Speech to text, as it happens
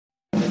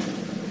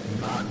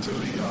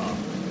Natalia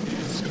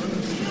is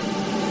confused.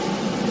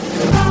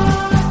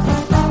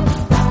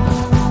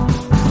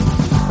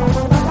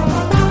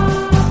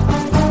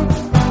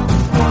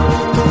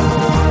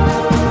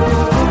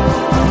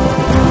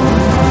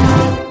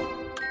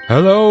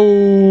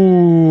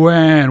 Hello,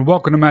 and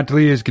welcome to Matt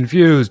D'Elia is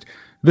Confused.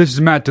 This is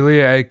Matt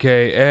D'Elia,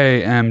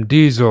 a.k.a. M.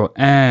 Diesel,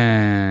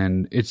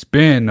 and it's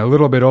been a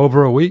little bit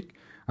over a week.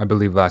 I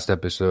believe last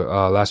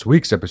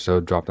week's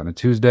episode dropped on a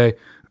Tuesday.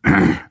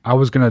 I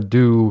was going to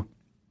do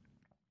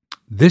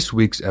this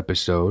week's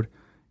episode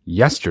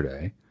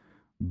yesterday,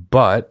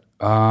 but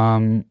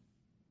I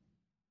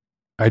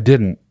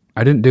didn't.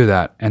 I didn't do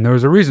that, and there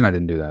was a reason I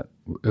didn't do that.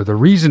 The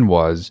reason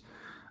was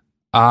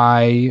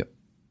I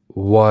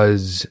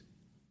was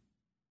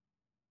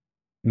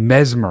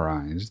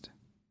mesmerized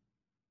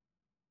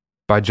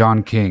by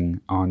John King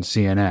on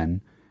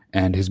CNN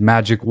and his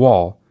magic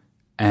wall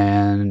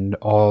and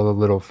all the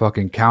little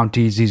fucking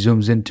counties he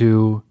zooms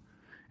into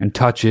and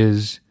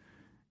touches,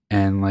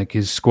 and like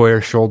his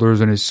square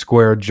shoulders and his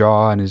square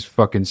jaw and his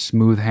fucking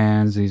smooth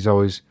hands. He's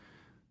always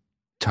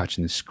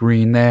touching the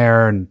screen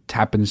there and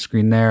tapping the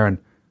screen there and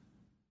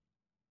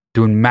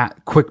doing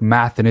quick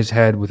math in his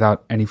head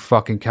without any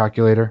fucking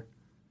calculator.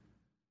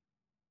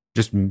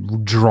 Just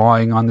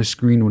drawing on the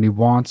screen when he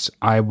wants.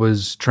 I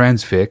was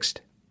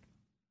transfixed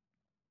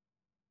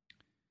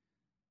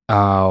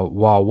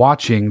while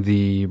watching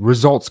the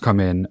results come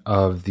in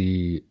of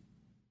the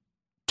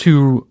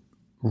two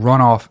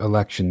runoff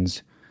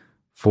elections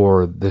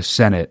for the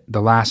Senate,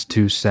 the last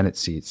two Senate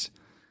seats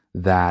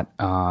that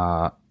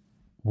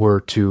were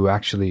to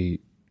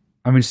actually,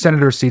 I mean,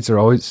 senators are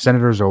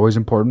always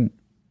important.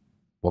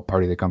 What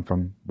party they come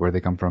from, where they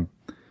come from.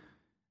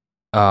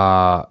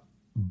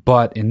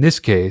 But in this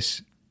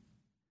case,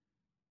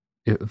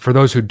 for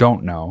those who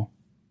don't know,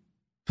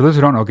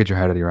 get your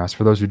head out of your ass.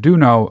 For those who do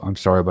know, I'm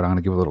sorry, but I'm going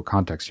to give a little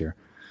context here.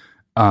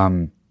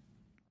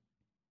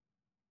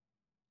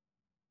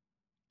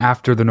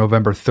 After the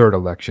November 3rd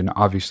election,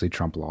 obviously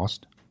Trump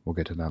lost. We'll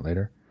get to that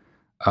later.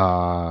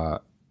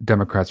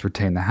 Democrats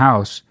retained the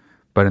House,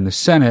 but in the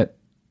Senate,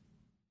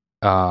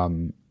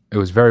 it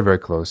was very, very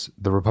close.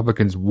 The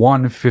Republicans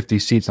won 50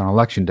 seats on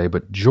Election Day,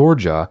 but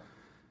Georgia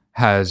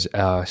has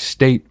a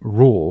state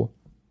rule,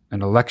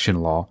 an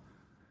election law.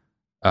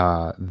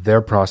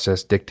 Their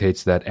process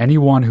dictates that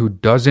anyone who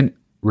doesn't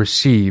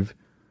receive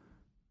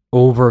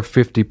over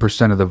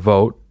 50% of the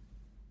vote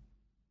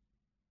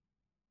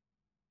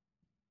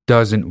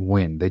doesn't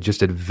win. They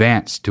just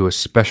advance to a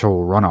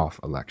special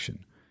runoff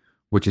election,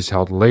 which is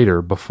held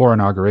later before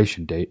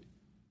inauguration date,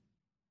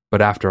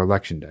 but after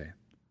Election Day.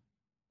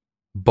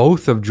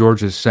 Both of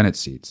Georgia's Senate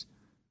seats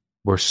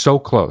were so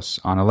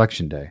close on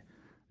Election Day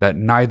that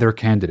neither of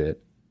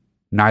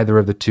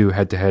the two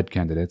head-to-head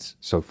candidates,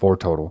 so 4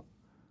 total,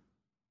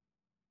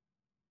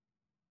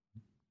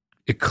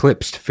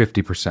 eclipsed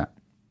 50%.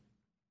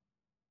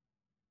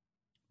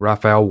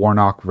 Raphael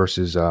Warnock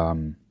versus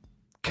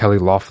Kelly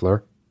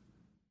Loeffler.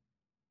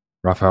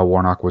 Raphael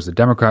Warnock was the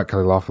Democrat,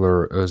 Kelly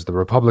Loeffler was the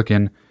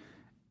Republican,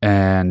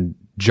 and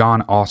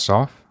Jon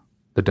Ossoff,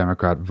 the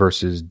Democrat,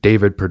 versus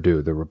David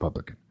Perdue, the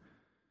Republican.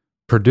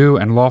 Perdue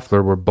and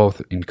Loeffler were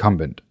both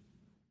incumbent.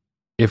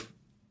 If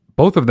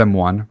both of them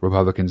won,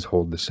 Republicans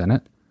hold the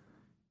Senate.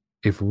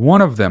 If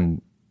one of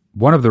the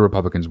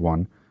Republicans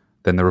won,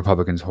 then the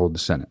Republicans hold the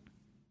Senate.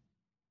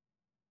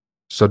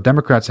 So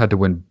Democrats had to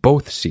win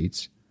both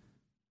seats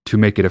to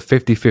make it a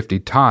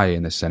 50-50 tie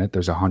in the Senate.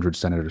 There's 100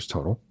 senators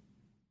total.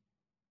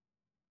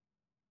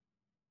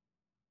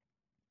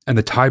 And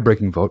the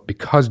tie-breaking vote,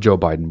 because Joe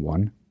Biden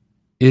won,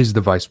 is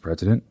the vice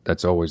president.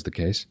 That's always the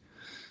case.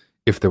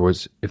 If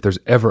there's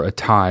ever a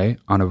tie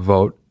on a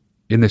vote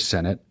in the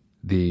Senate,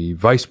 the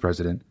vice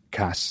president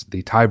casts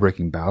the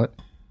tie-breaking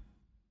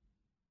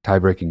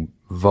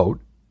vote.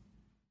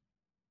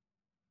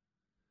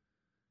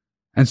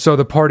 And so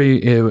the party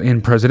in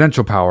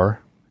presidential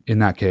power, in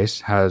that case,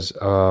 has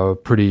a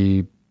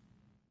pretty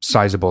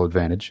sizable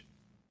advantage.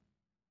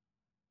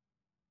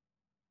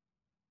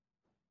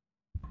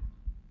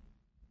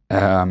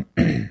 There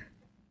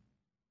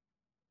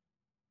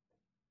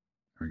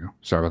we go.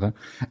 Sorry about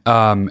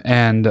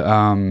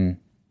that.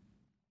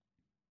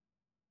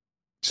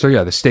 So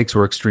yeah, the stakes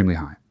were extremely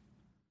high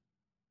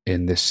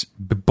in this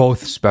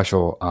both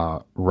special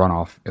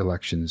runoff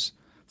elections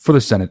for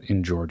the Senate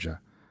in Georgia.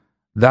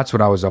 That's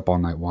what I was up all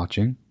night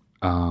watching.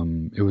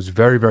 It was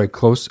very, very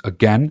close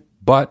again,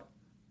 but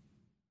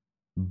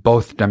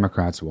both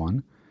Democrats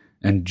won.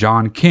 And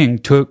John King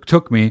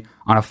took me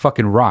on a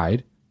fucking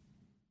ride.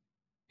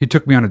 He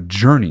took me on a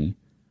journey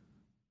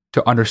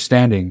to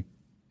understanding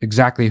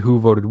exactly who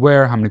voted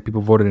where, how many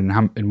people voted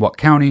in what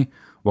county,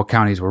 what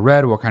counties were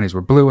red, what counties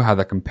were blue, how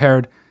that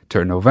compared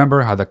to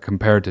November, how that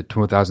compared to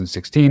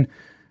 2016.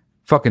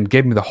 Fucking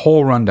gave me the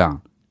whole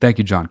rundown. Thank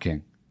you, John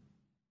King.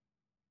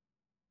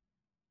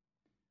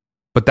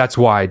 But that's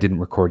why I didn't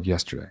record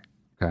yesterday,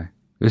 okay?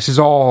 This is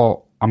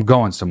all, I'm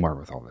going somewhere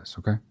with all this,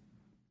 okay?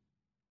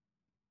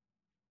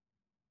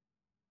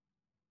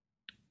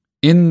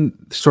 In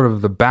sort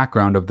of the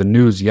background of the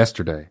news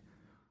yesterday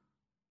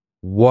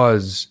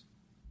was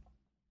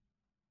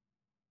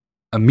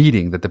a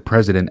meeting that the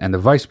president and the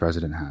vice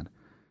president had.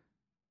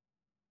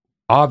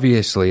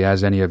 Obviously,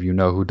 as any of you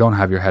know who don't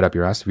have your head up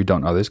your ass, if you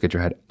don't know this, get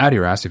your head out of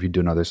your ass. If you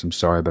do know this, I'm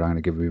sorry, but I'm going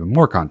to give you even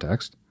more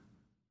context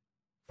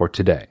for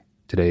today.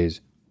 Today is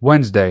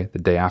Wednesday, the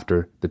day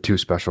after the two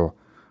special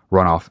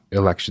runoff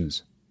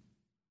elections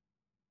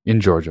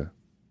in Georgia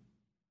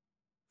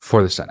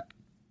for the Senate.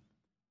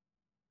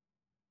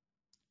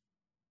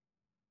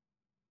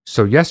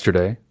 So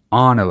yesterday,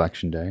 on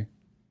election day,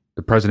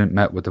 the president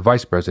met with the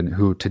vice president,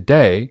 who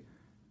today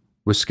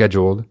was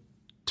scheduled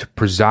to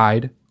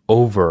preside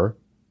over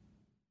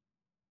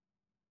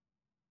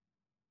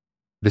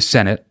the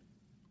Senate,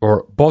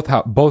 or both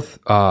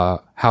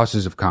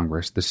houses of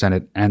Congress, the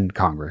Senate and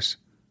Congress,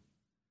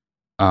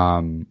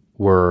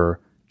 were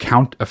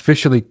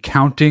officially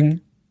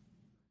counting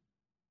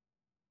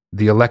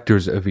the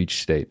electors of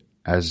each state.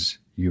 As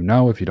you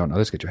know, if you don't know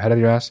this, get your head out of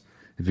your ass.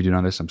 If you do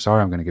know this, I'm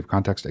sorry, I'm going to give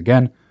context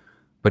again.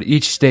 But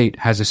each state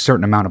has a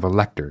certain amount of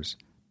electors,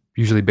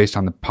 usually based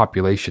on the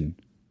population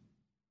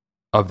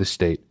of the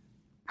state,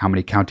 how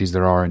many counties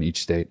there are in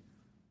each state,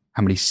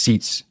 how many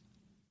seats,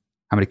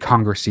 how many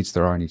Congress seats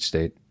there are in each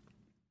state.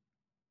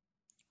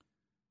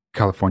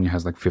 California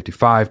has like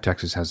 55,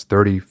 Texas has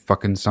 30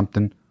 fucking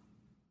something.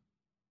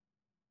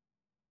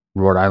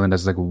 Rhode Island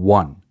has like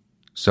 1.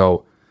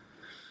 So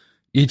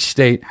each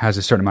state has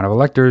a certain amount of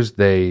electors.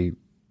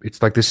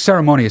 It's like this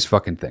ceremonious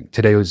fucking thing.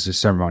 Today was a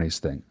ceremonious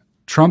thing.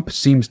 Trump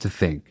seems to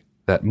think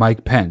that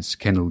Mike Pence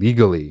can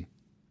legally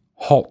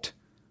halt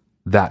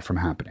that from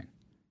happening,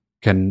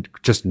 can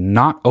just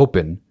not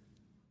open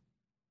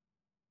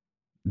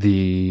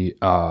the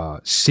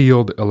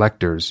sealed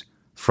electors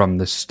from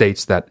the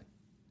states that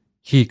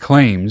he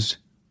claims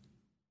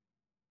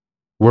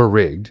were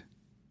rigged.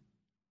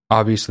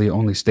 Obviously,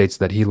 only states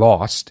that he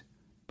lost,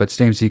 but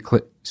states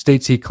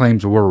he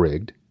claims were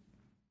rigged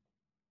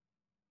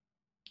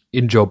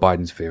in Joe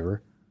Biden's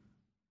favor.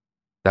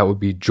 That would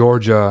be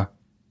Georgia,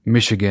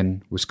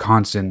 Michigan,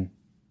 Wisconsin,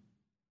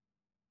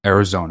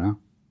 Arizona.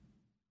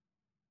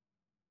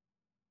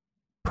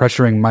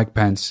 Pressuring Mike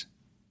Pence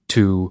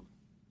to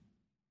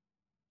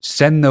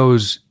send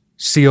those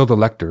sealed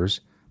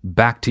electors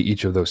back to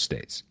each of those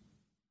states.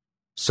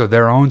 So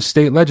their own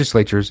state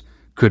legislatures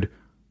could,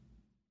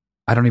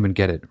 I don't even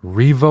get it,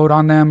 re-vote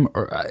on them?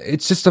 Or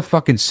it's just a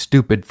fucking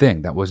stupid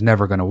thing that was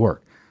never going to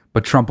work.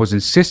 But Trump was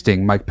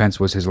insisting Mike Pence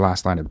was his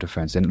last line of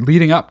defense. And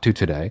leading up to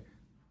today,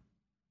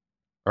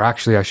 or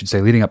actually I should say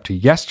leading up to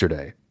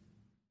yesterday,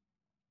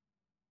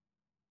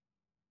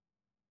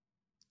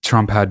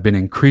 Trump had been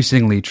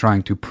increasingly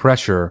trying to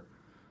pressure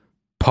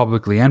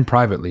publicly and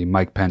privately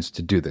Mike Pence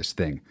to do this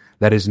thing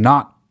that is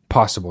not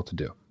possible to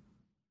do.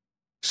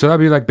 So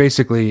that'd be like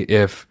basically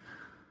if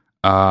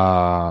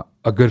a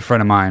good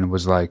friend of mine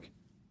was like,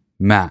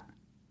 Matt,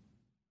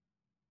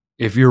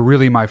 if you're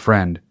really my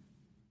friend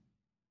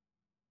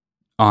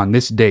on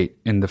this date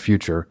in the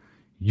future,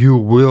 you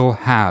will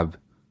have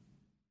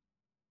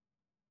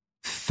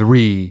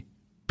 3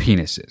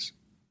 penises.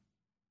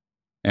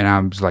 And I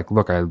was like,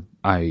 look,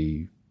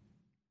 I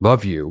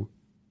love you,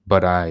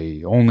 but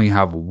I only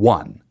have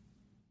 1.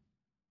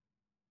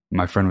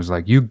 My friend was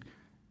like,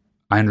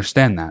 I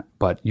understand that,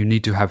 but you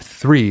need to have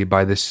 3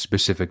 by this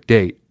specific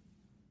date,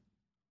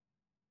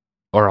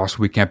 or else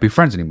we can't be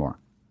friends anymore.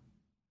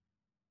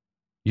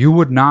 You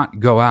would not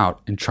go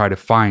out and try to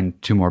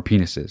find 2 more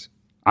penises.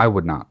 I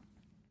would not.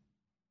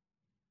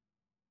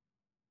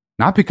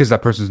 Not because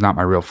that person's not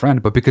my real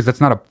friend, but because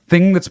that's not a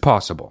thing that's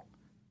possible.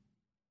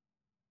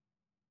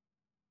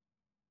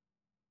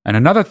 And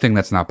another thing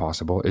that's not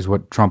possible is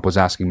what Trump was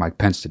asking Mike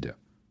Pence to do.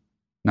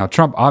 Now,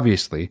 Trump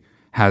obviously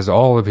has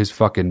all of his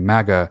fucking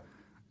MAGA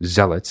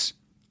zealots,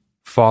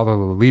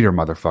 follow the leader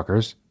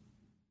motherfuckers.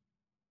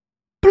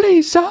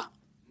 Please, sir,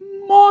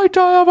 might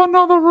I have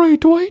another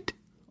retweet?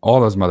 All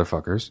those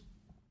motherfuckers.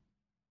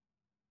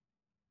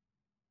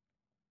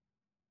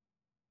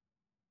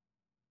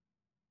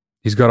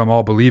 He's got them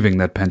all believing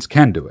that Pence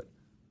can do it.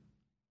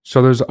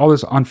 So there's all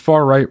this on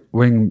far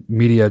right-wing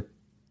media,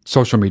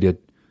 social media,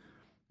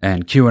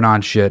 and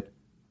QAnon shit.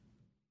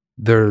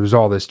 There's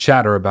all this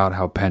chatter about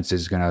how Pence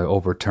is going to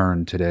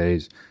overturn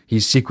today's.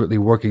 He's secretly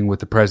working with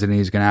the president.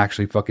 He's going to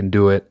actually fucking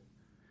do it.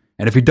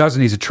 And if he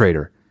doesn't, he's a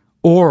traitor.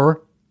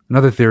 Or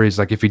another theory is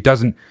like if he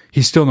doesn't,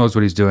 he still knows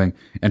what he's doing,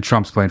 and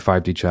Trump's playing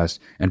 5D chess,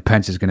 and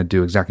Pence is going to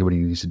do exactly what he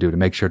needs to do to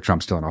make sure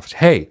Trump's still in office.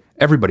 Hey,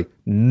 everybody,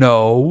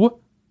 no.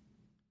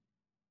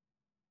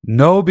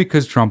 No,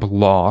 because Trump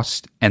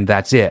lost, and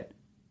that's it.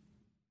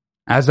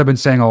 As I've been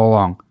saying all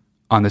along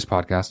on this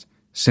podcast,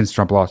 since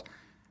Trump lost,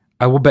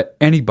 I will bet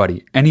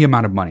anybody any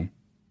amount of money.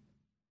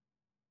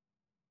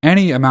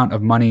 Any amount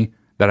of money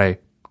that I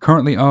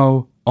currently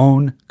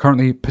own,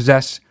 currently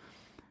possess,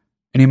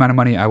 any amount of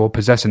money I will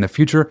possess in the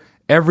future,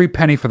 every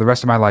penny for the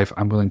rest of my life,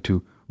 I'm willing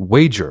to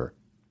wager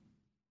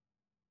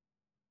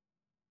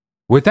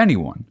with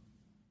anyone.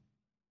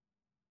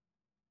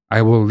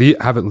 I will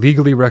have it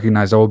legally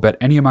recognized. I will bet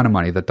any amount of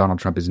money that Donald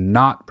Trump is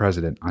not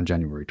president on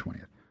January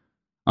 20th.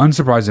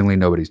 Unsurprisingly,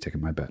 nobody's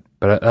taken my bet.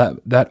 But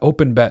that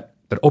open bet,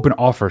 that open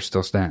offer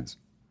still stands.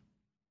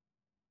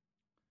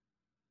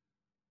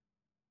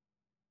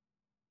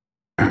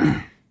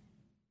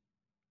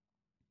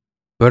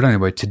 But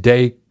anyway,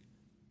 today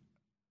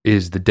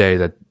is the day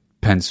that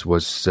Pence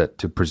was set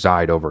to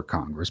preside over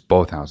Congress,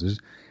 both houses,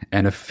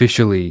 and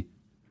officially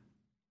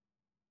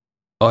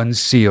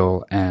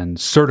unseal and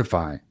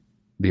certify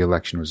the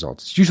election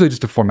results. It's usually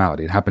just a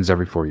formality. It happens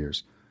every 4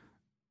 years.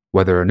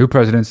 Whether a new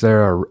president's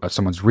there or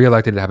someone's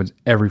reelected, it happens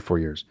every 4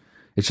 years.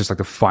 It's just like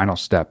the final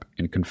step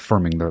in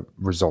confirming the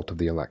result of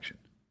the election.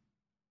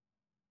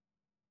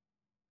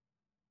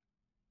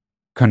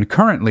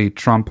 Concurrently,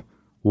 Trump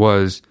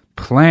was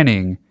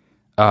planning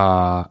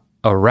a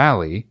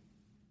rally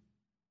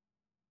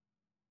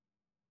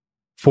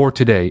for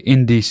today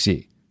in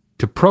D.C.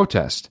 to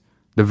protest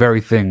the very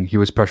thing he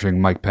was pressuring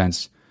Mike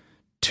Pence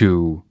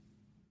to,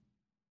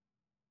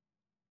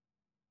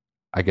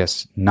 I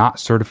guess, not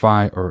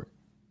certify, or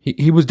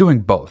he was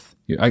doing both.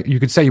 You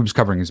could say he was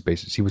covering his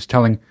bases. He was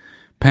telling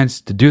Pence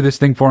to do this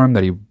thing for him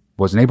that he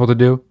wasn't able to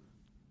do,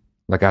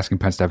 like asking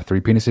Pence to have 3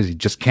 penises. He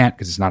just can't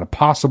because it's not a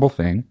possible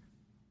thing.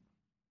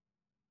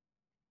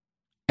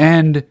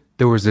 And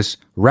there was this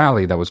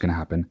rally that was going to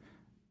happen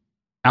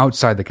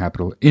outside the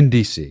Capitol in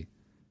D.C.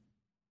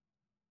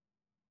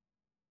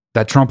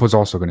 that Trump was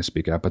also going to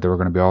speak at, but there were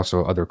going to be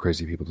also other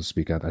crazy people to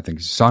speak at. I think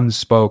his son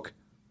spoke.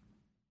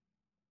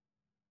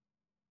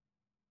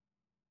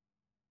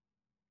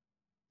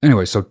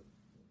 Anyway, so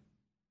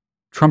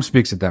Trump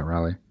speaks at that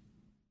rally,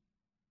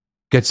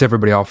 gets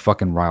everybody all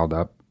fucking riled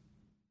up.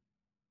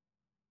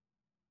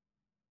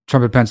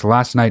 Trump and Pence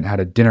last night had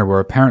a dinner where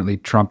apparently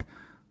Trump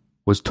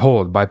was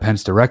told by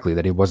Pence directly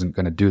that he wasn't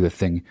going to do the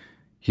thing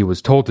he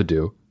was told to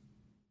do,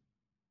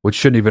 which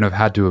shouldn't even have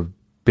had to have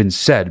been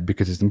said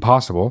because it's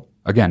impossible.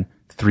 Again,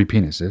 3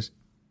 penises.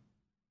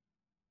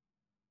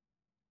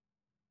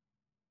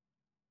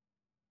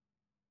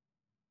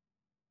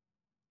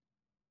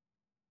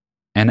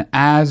 And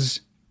as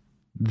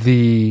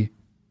the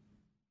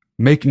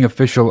making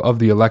official of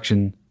the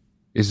election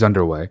is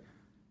underway,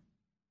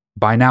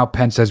 by now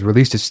Pence has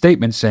released a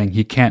statement saying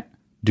he can't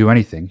do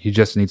anything. He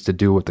just needs to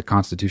do what the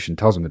Constitution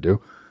tells him to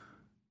do,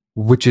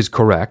 which is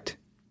correct.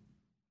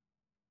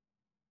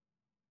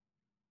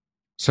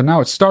 So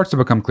now it starts to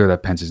become clear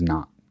that Pence is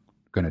not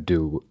going to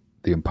do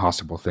the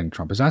impossible thing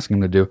Trump is asking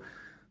him to do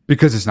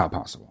because it's not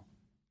possible.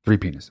 3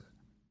 penises.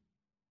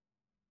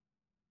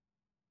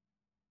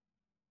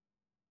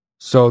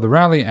 So the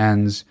rally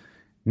ends.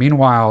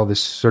 Meanwhile,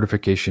 this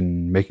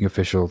certification making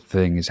official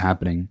thing is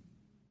happening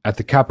at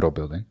the Capitol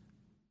building.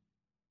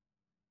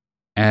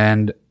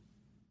 And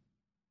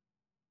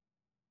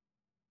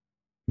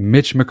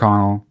Mitch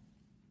McConnell,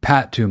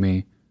 Pat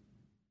Toomey,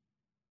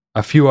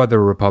 a few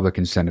other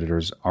Republican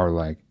senators are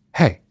like,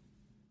 hey,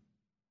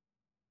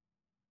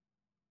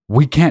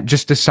 we can't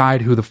just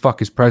decide who the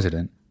fuck is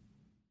president.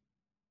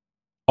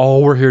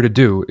 All we're here to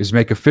do is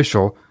make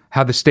official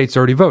how the states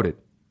already voted.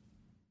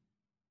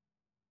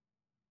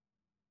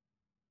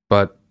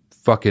 But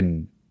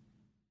fucking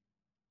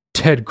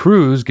Ted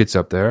Cruz gets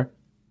up there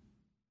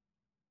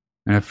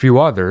and a few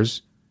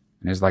others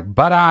and is like,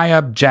 but I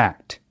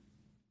object.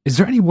 Is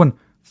there anyone,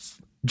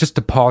 just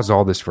to pause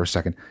all this for a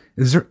second,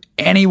 is there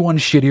anyone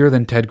shittier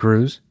than Ted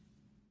Cruz?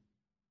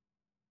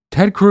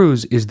 Ted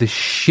Cruz is the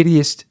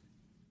shittiest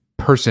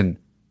person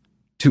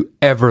to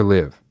ever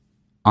live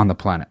on the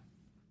planet.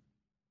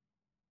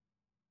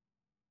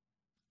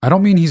 I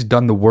don't mean he's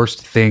done the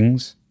worst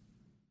things.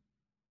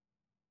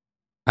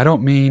 I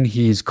don't mean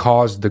he's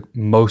caused the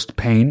most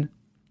pain.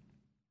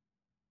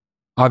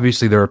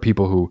 Obviously, there are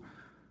people who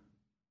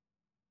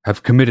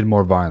have committed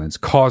more violence,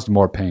 caused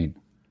more pain.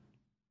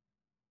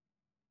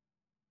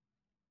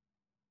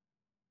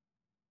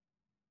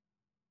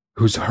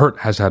 Whose hurt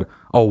has had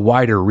a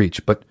wider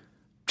reach. But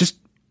just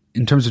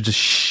in terms of just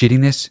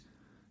shittiness,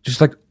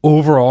 just like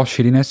overall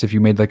shittiness, if you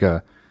made like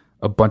a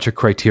bunch of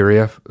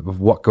criteria of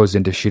what goes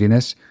into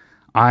shittiness,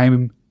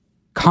 I'm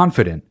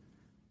confident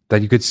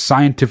that you could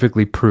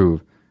scientifically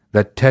prove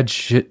that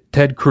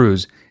Ted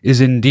Cruz is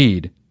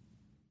indeed,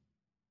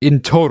 in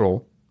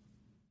total,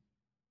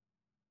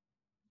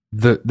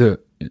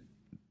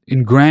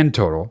 in grand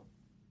total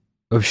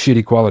of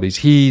shitty qualities,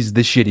 he's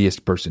the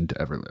shittiest person to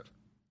ever live.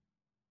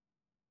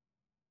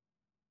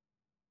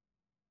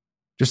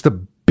 Just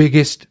the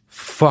biggest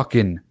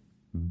fucking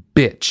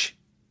bitch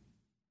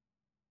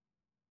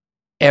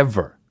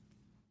ever.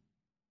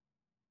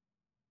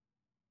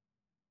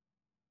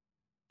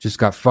 Just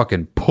got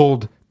fucking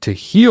pulled to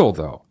heel,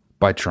 though,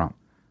 by Trump.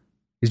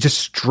 He's just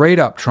straight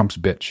up Trump's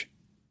bitch.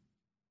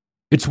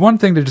 It's one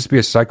thing to just be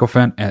a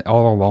sycophant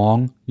all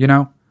along, you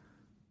know?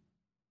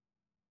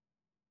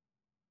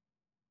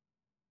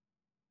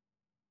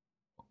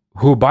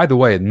 Who, by the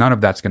way, none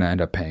of that's going to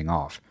end up paying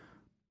off.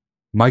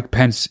 Mike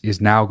Pence is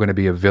now going to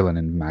be a villain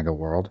in MAGA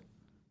world.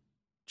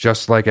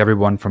 Just like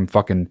everyone from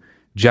fucking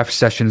Jeff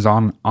Sessions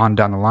on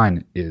down the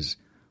line is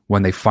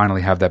when they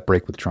finally have that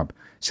break with Trump.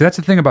 See, that's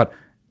the thing about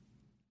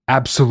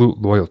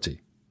absolute loyalty.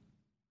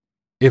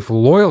 If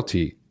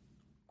loyalty,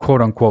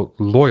 quote unquote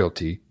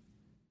loyalty,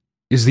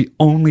 is the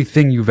only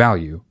thing you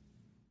value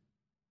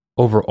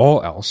over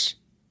all else,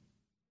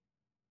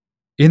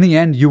 in the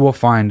end you will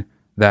find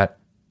that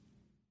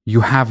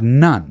You have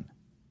none.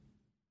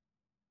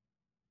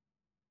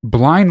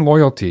 Blind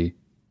loyalty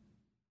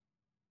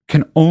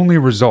can only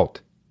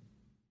result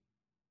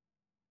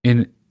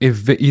in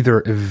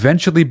either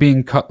eventually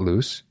being cut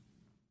loose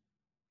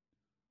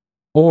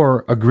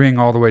or agreeing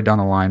all the way down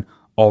the line,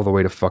 all the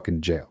way to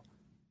fucking jail.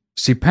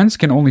 See, Pence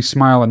can only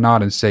smile and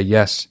nod and say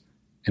yes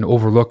and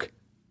overlook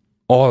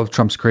all of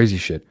Trump's crazy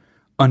shit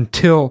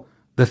until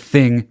the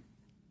thing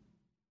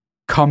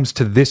comes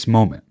to this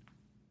moment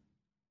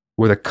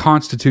where the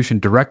Constitution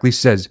directly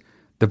says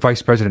the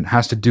vice president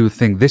has to do a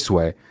thing this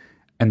way,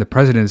 and the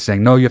president is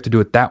saying, no, you have to do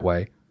it that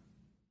way.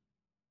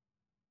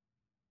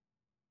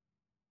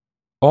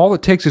 All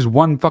it takes is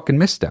one fucking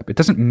misstep. It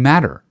doesn't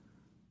matter.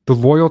 The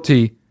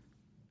loyalty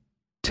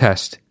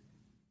test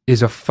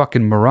is a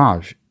fucking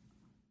mirage.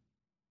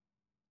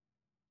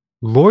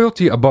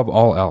 Loyalty above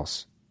all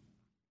else.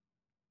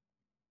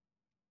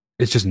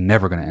 It's just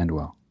never going to end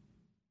well.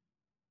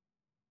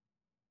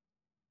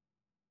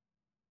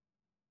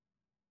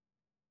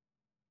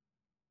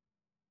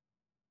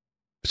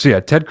 So yeah,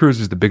 Ted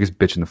Cruz is the biggest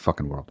bitch in the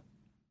fucking world.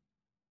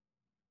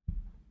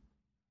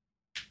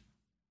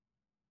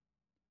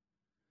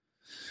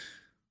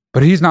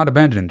 But he's not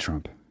abandoning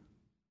Trump.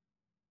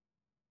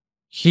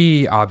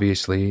 He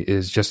obviously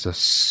is just a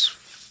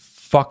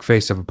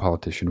fuckface of a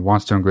politician,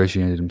 wants to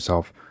ingratiate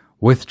himself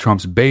with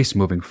Trump's base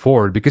moving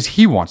forward because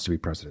he wants to be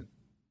president.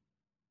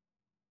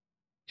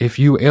 If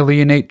you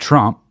alienate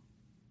Trump,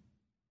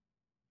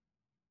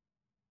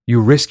 you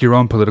risk your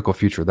own political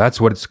future.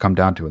 That's what it's come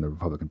down to in the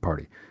Republican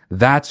Party.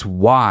 That's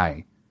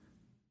why,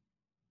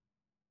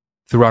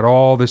 throughout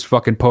all this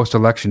fucking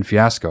post-election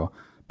fiasco,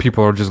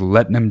 people are just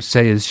letting him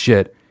say his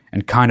shit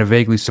and kind of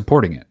vaguely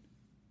supporting it.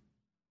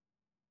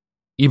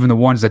 Even the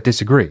ones that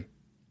disagree.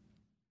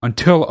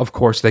 Until, of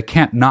course, they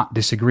can't not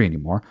disagree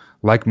anymore,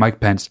 like Mike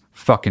Pence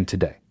fucking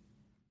today.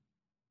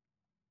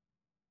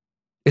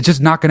 It's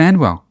just not going to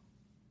end well.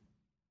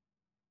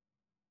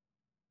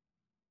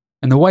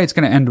 And the way it's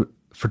going to end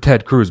for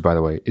Ted Cruz, by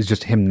the way, is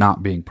just him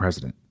not being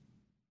president.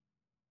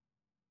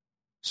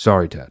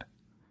 Sorry, Ted.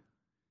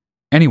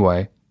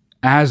 Anyway,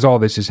 as all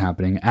this is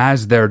happening,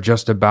 as they're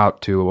just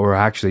about to, or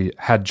actually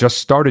had just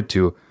started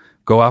to,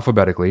 go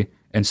alphabetically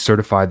and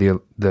certify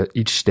the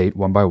each state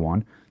one by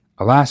one,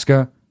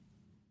 Alaska,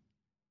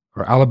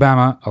 or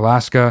Alabama,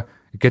 Alaska,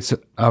 it gets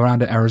around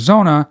to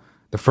Arizona,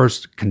 the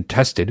first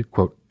contested,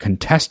 quote,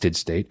 contested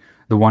state,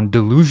 the one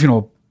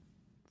delusional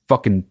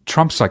fucking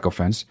Trump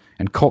sycophants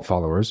and cult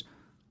followers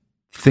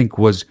think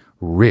was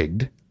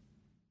rigged.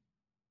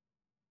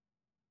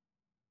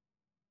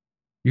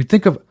 You'd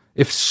think of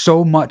if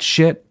so much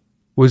shit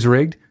was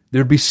rigged,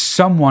 there'd be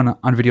someone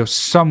on video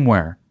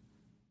somewhere.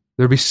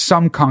 There'd be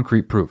some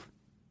concrete proof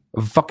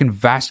of a fucking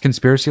vast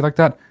conspiracy like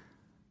that.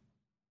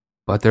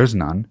 But there's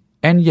none.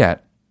 And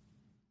yet,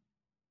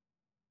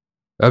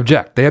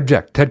 they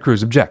object. Ted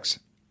Cruz objects.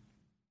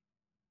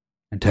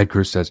 And Ted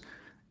Cruz says,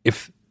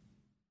 if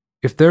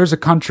there's a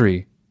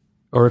country,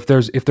 or if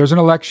there's an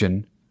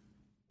election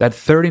that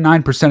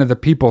 39% of the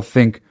people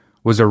think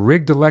was a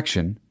rigged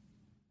election,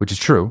 which is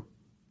true,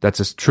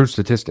 that's a true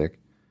statistic.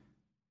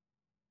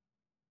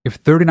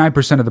 If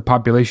 39% of the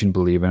population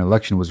believe an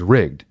election was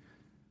rigged,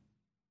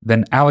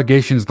 then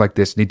allegations like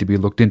this need to be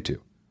looked into.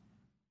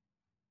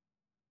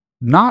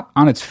 Not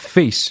on its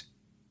face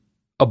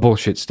a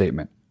bullshit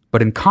statement,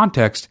 but in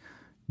context,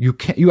 you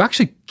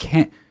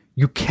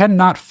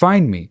cannot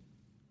find me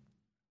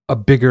a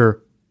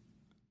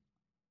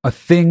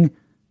thing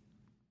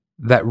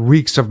that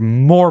reeks of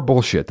more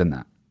bullshit than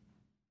that.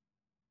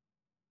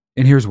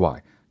 And here's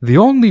why. There's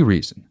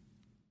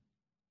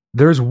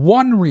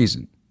one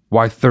reason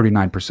why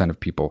 39% of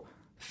people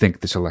think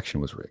this election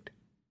was rigged.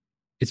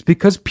 It's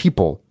because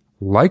people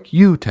like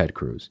you, Ted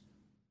Cruz,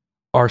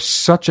 are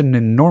such an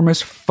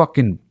enormous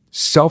fucking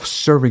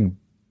self-serving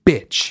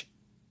bitch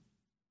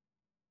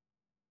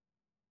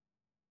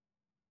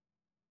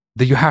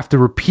that you have to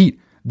repeat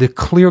the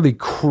clearly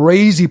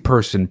crazy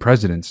person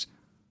president's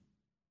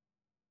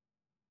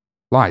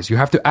lies. You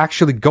have to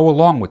actually go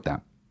along with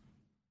them.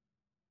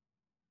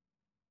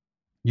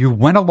 You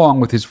went along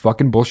with his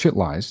fucking bullshit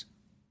lies.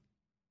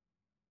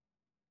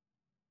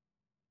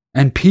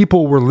 And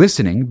people were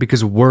listening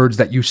because words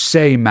that you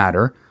say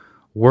matter,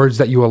 words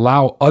that you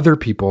allow other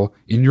people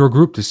in your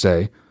group to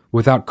say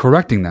without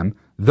correcting them,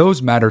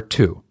 those matter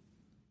too.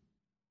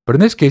 But in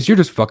this case, you're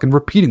just fucking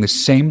repeating the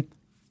same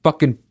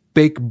fucking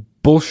fake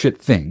bullshit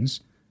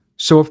things.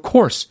 So of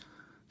course,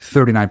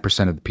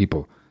 39% of the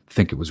people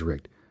think it was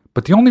rigged.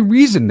 But the only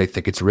reason they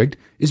think it's rigged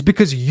is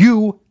because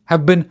you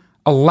have been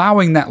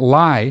allowing that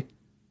lie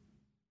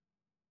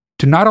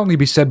to not only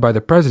be said by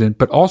the president,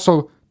 but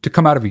also to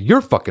come out of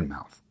your fucking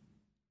mouth.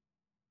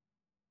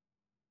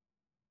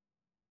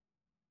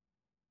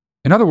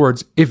 In other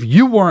words, if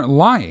you weren't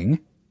lying,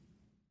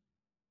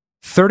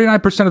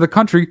 39% of the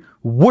country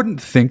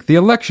wouldn't think the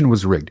election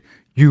was rigged.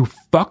 You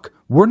fuck,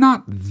 we're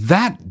not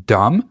that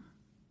dumb.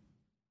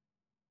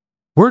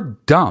 We're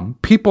dumb.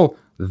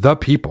 The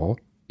people,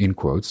 in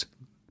quotes,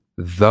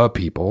 the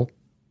people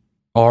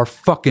are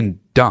fucking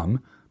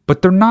dumb,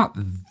 but they're not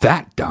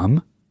that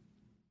dumb.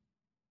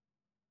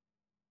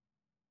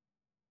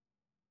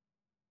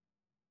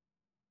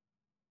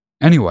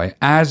 Anyway,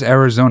 as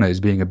Arizona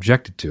is being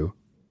objected to,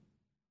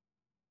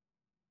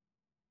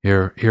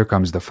 here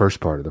comes the first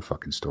part of the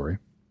fucking story.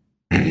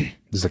 This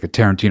is like a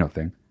Tarantino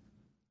thing.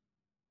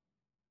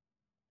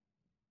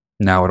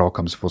 Now it all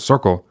comes full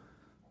circle.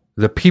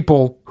 The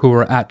people who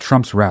were at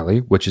Trump's rally,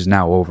 which is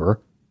now over,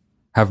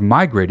 have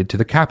migrated to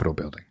the Capitol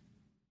building.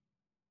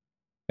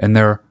 And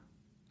they're,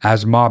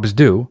 as mobs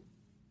do,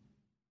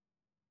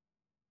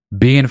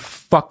 being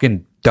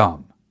fucking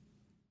dumb.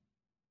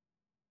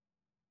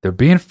 They're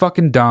being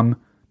fucking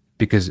dumb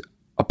because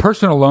a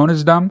person alone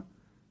is dumb.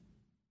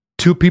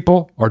 2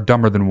 people are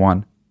dumber than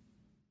 1.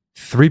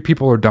 3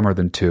 people are dumber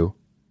than 2.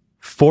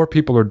 4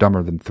 people are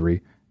dumber than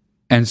 3.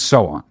 And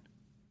so on.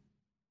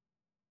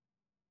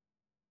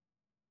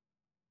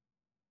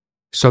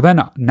 So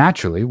then,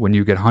 naturally, when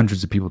you get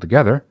hundreds of people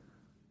together,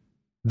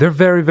 they're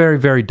very, very,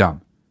 very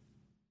dumb.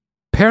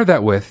 Pair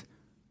that with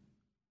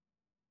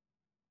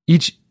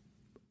each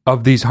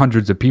of these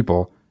hundreds of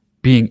people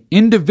being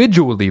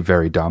individually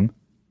very dumb,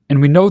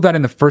 and we know that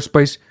in the first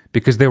place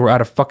because they were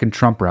at a fucking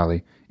Trump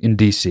rally in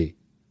D.C.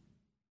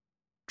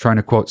 trying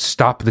to, quote,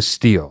 stop the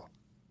steal,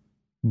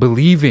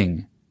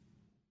 believing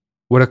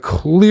what a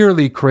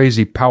clearly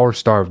crazy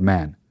power-starved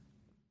man,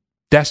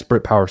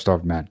 desperate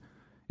power-starved man,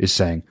 is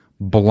saying,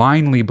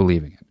 blindly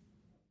believing it.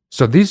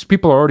 So these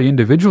people are already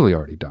individually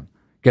dumb.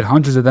 Get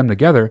hundreds of them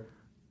together,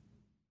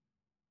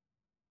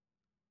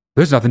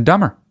 there's nothing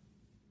dumber.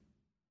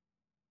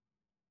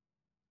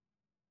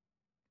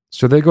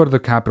 So they go to the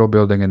Capitol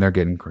building and they're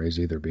getting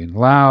crazy. They're being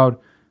loud.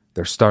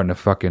 They're starting to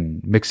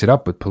fucking mix it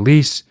up with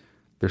police.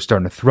 They're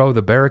starting to throw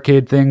the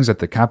barricade things at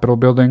the Capitol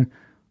building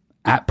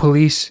at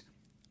police.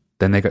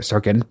 Then they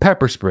start getting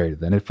pepper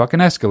sprayed. Then it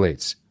fucking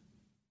escalates.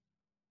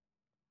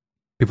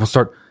 People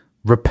start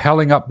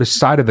rappelling up the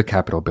side of the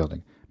Capitol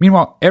building.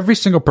 Meanwhile, every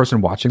single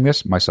person watching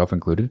this, myself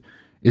included,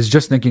 is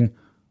just thinking,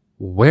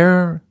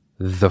 where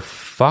the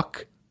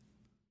fuck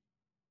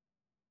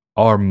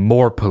are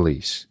more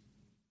police?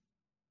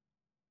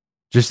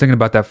 Just thinking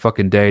about that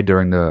fucking day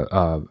during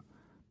the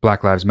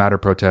Black Lives Matter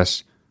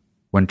protests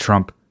when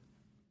Trump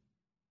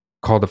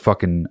called the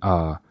fucking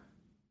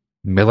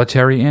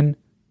military in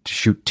to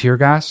shoot tear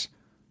gas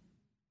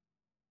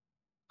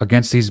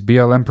against these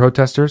BLM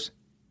protesters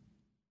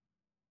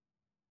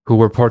who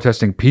were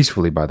protesting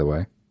peacefully, by the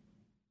way,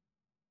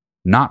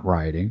 not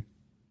rioting,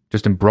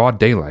 just in broad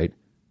daylight,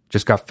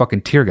 just got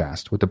fucking tear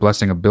gassed with the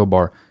blessing of Bill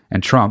Barr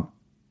and Trump.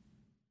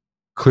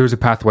 Clears a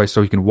pathway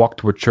so he can walk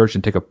to a church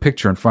and take a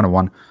picture in front of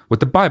one with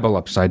the Bible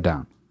upside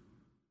down.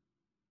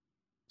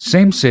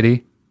 Same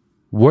city.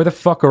 Where the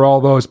fuck are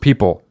all those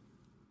people?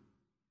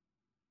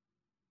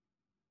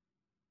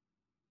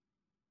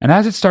 And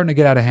as it's starting to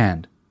get out of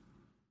hand,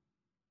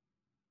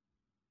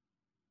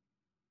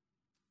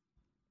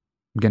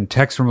 I'm getting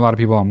texts from a lot of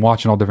people. I'm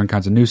watching all different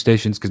kinds of news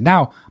stations because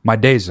now my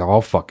days are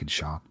all fucking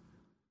shot.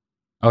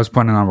 I was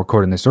planning on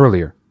recording this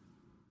earlier,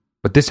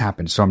 but this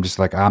happened, so I'm just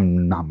like,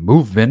 I'm not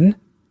moving.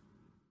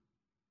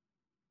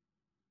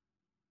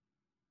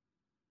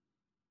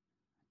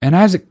 And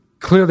as it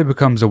clearly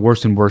becomes a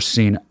worse and worse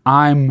scene,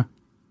 I'm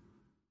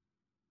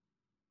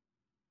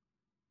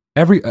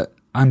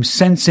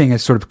sensing a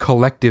sort of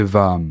collective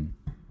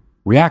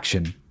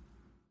reaction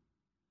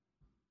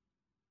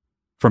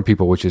from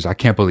people, which is, I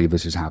can't believe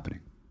this is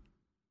happening.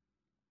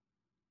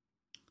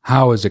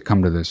 How has it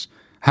come to this?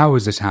 How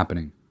is this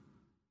happening?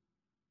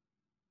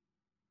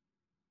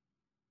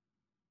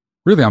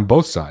 Really, on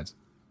both sides.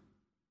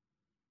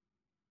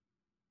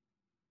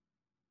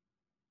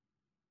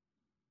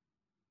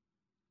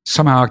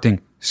 Somehow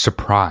acting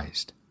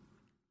surprised.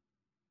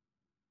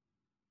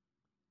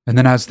 And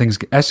then as things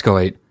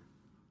escalate,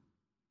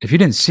 if you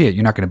didn't see it,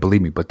 you're not going to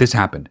believe me, but this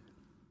happened.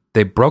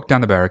 They broke down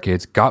the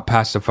barricades, got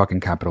past the fucking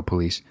Capitol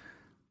Police.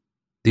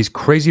 These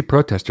crazy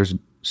protesters,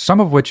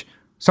 some of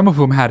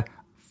whom had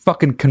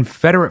fucking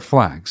Confederate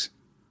flags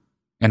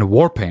and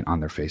war paint on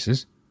their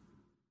faces,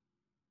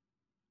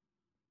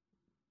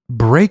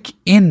 break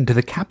into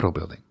the Capitol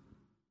building.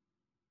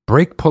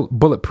 Break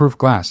bulletproof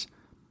glass,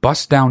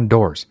 bust down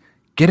doors,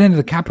 get into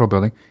the Capitol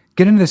building,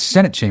 get into the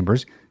Senate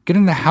chambers, get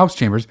into the House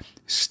chambers,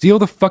 steal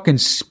the fucking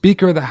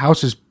Speaker of the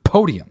House's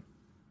podium.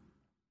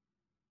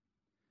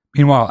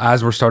 Meanwhile,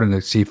 as we're starting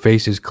to see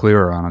faces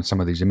clearer on some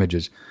of these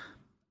images,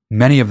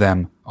 many of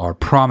them are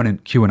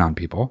prominent QAnon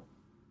people.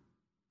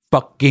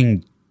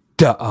 Fucking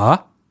duh.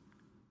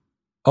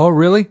 Oh,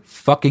 really?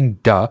 Fucking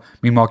duh.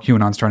 Meanwhile,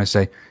 QAnon's trying to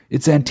say,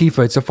 it's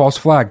Antifa, it's a false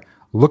flag.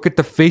 Look at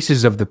the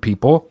faces of the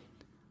people.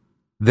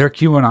 They're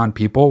QAnon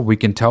people. We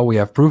can tell we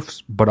have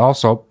proof, but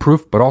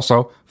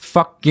also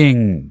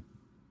fucking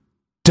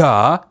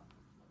duh.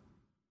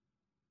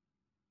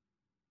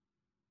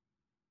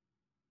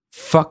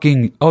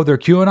 Fucking, oh, they're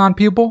QAnon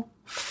people?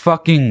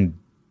 Fucking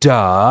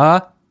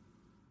duh.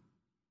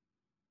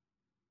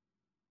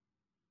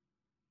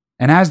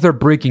 And as they're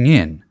breaking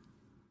in,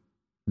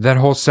 that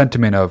whole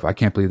sentiment of, I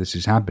can't believe this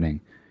is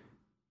happening,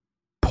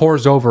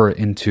 pours over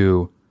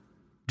into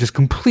just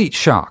complete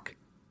shock.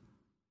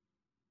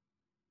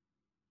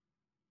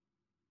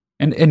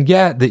 And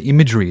yeah, the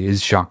imagery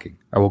is shocking.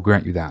 I will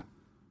grant you that.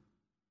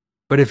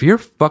 But if you're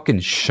fucking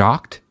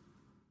shocked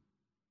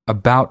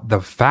about the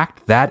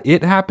fact that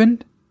it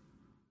happened,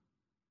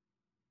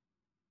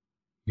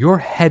 your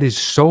head is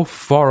so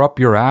far up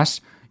your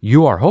ass,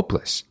 you are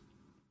hopeless.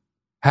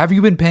 Have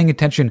you been paying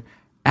attention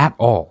at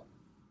all?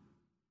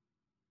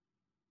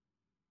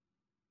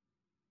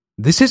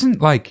 This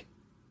isn't like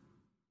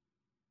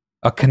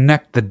a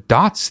connect the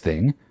dots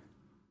thing.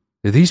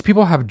 These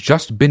people have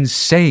just been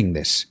saying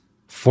this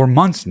for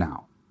months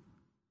now.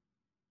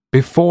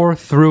 Before,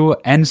 through,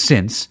 and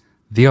since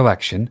the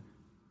election,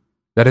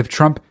 that if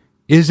Trump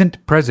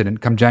isn't president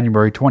come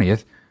January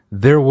 20th,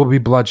 there will be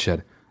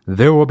bloodshed.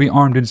 There will be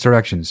armed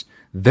insurrections.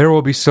 There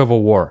will be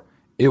civil war.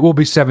 It will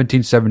be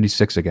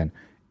 1776 again.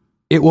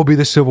 It will be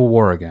the Civil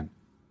War again.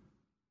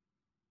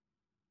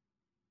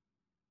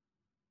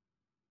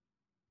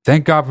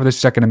 Thank God for the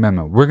Second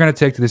Amendment. We're going to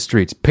take to the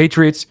streets.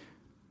 Patriots,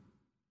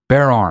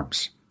 bear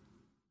arms.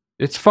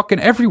 It's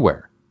fucking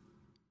everywhere.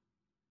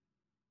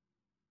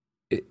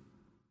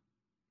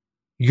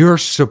 You're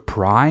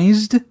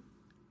surprised?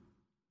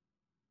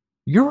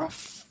 You're a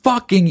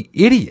fucking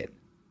idiot.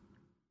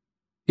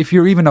 If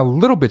you're even a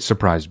little bit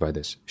surprised by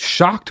this,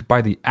 shocked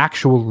by the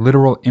actual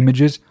literal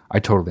images, I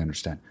totally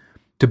understand.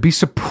 To be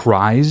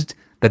surprised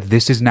that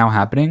this is now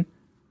happening,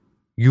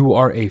 you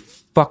are a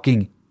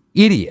fucking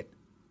idiot.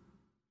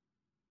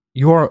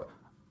 You are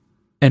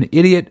an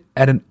idiot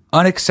at an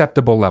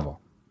unacceptable level.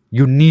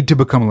 You need to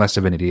become less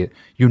of an idiot.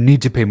 You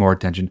need to pay more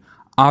attention.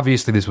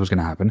 Obviously, this was going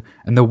to happen.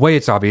 And the way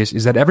it's obvious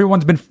is that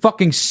everyone's been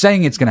fucking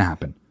saying it's going to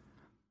happen.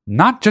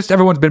 Not just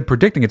everyone's been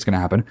predicting it's going to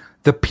happen.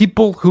 The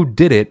people who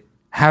did it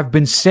have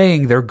been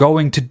saying they're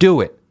going to do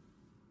it.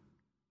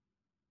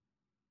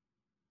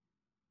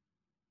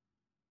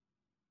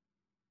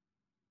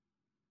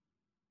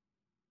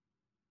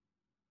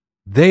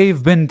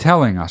 They've been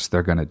telling us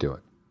they're going to do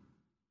it.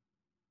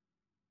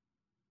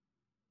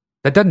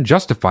 That doesn't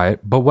justify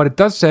it, but what it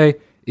does say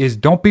is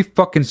don't be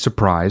fucking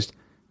surprised,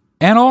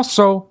 and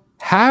also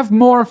have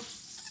more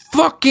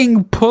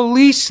fucking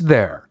police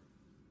there.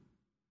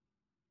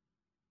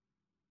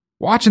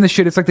 Watching this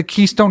shit, it's like the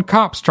Keystone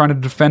Cops trying to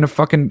defend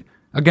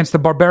against the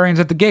barbarians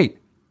at the gate.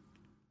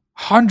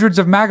 Hundreds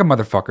of MAGA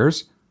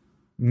motherfuckers,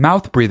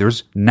 mouth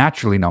breathers,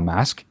 naturally no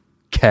mask,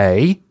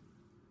 K.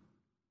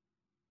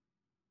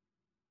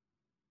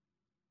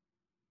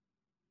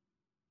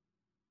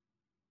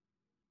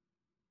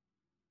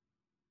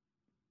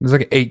 There's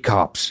like 8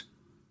 cops.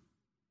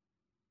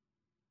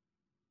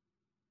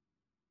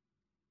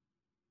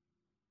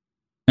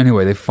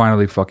 Anyway, they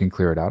finally fucking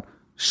clear it out.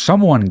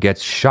 Someone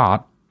gets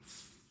shot.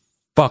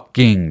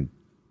 Fucking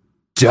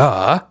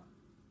duh.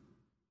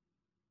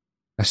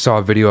 I saw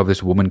a video of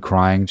this woman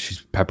crying.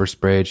 She's pepper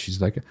sprayed.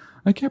 She's like,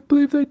 I can't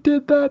believe they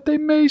did that. They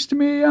maced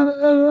me.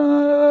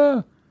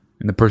 And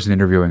the person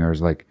interviewing her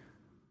is like,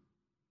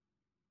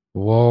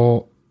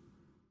 well,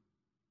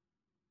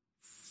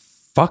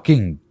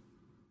 fucking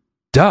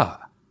duh.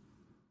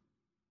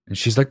 And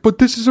she's like, but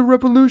this is a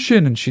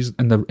revolution. And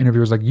the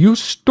interviewer's like, you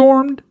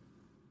stormed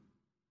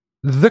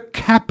the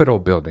Capitol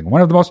building,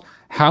 one of the most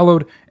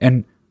hallowed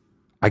and,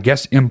 I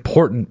guess,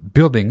 important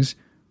buildings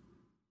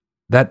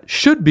that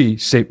should be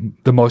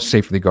the most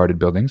safely guarded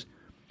buildings.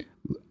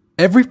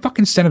 Every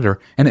fucking senator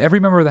and every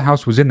member of the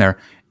House was in there,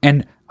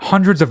 and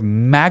hundreds of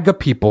MAGA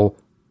people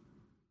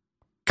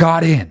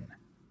got in.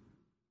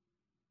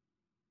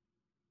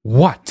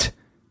 What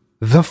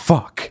the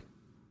fuck?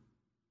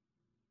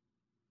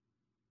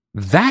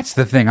 That's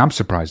the thing I'm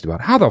surprised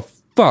about. How the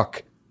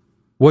fuck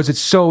was it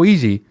so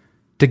easy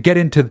to get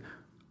into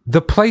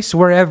the place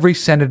where every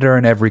senator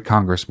and every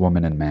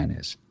congresswoman and man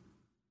is?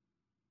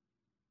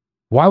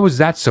 Why was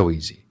that so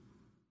easy?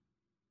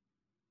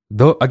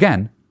 Though,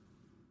 again,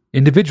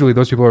 individually,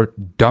 those people are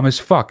dumb as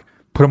fuck.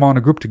 Put them all in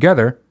a group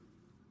together,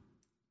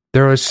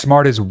 they're as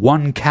smart as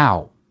one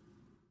cow.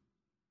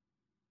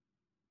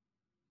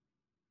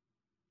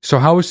 So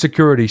how is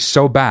security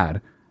so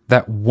bad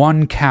that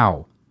one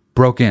cow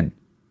broke in?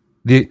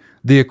 The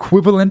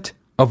equivalent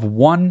of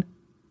one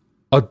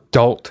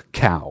adult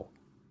cow.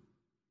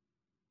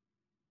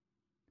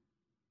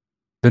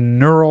 The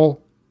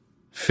neural,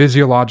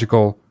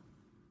 physiological,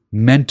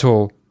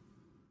 mental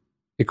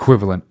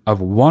equivalent of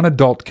one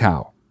adult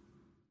cow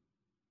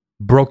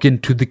broke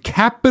into the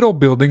Capitol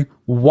building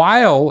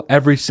while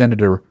every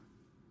senator,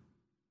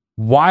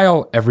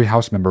 while every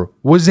House member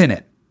was in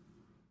it.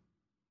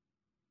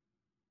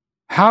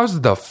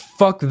 How's the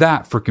fuck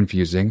that for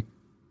confusing?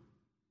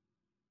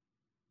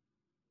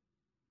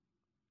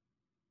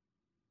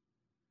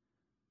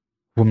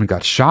 A woman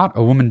got shot,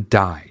 a woman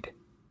died.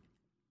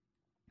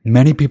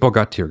 Many people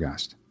got tear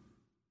gassed.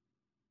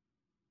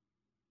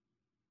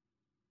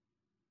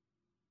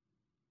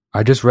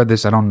 I just read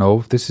this. I don't know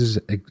if this is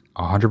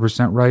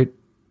 100% right.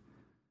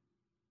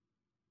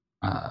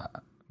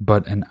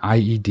 But an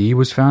IED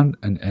was found,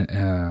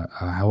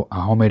 a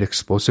homemade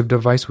explosive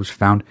device was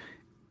found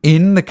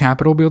in the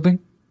Capitol building.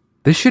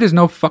 This shit is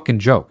no fucking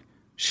joke.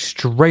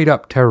 Straight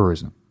up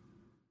terrorism.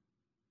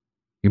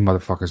 You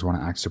motherfuckers want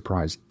to act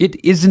surprised.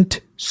 It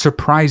isn't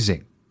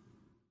surprising.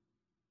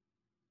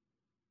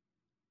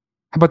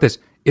 How about this?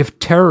 If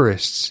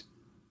terrorists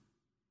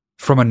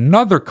from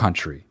another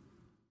country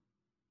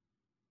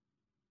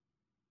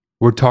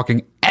were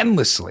talking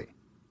endlessly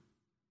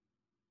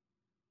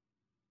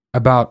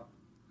about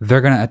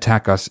they're going to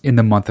attack us in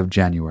the month of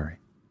January,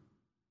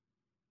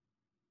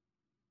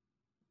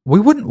 we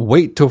wouldn't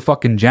wait till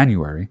fucking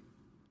January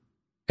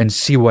and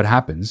see what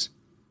happens.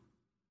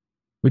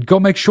 We'd go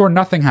make sure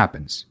nothing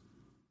happens.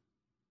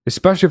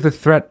 Especially if the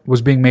threat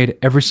was being made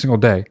every single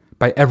day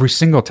by every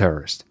single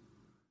terrorist,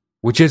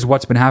 which is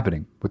what's been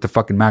happening with the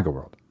fucking MAGA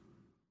world.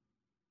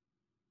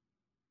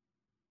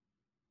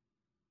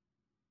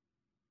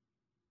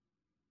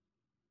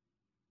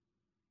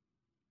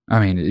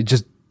 I mean,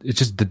 it's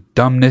just the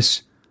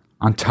dumbness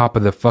on top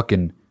of the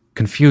fucking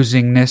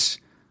confusingness,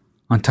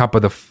 on top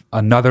of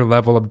another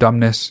level of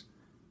dumbness,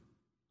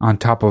 on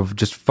top of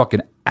just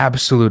fucking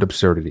absolute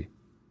absurdity.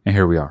 And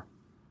here we are.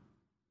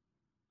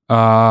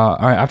 All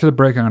right, after the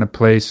break, I'm going to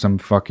play some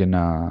fucking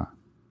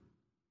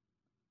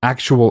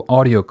actual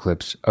audio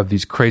clips of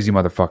these crazy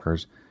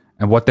motherfuckers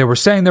and what they were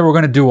saying they were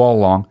going to do all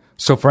along.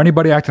 So for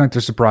anybody acting like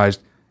they're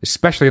surprised,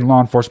 especially in law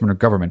enforcement or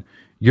government,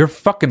 you're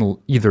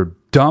fucking either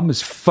dumb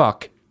as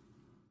fuck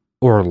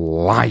or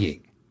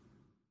lying.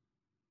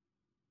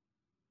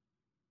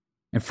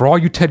 And for all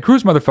you Ted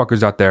Cruz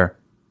motherfuckers out there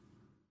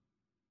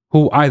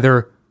who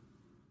either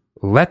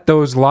let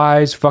those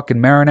lies fucking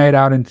marinate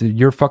out into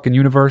your fucking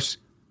universe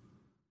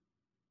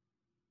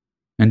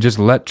and just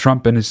let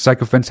Trump and his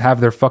sycophants have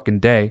their fucking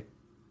day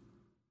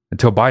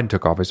until Biden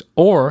took office,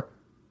 or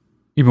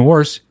even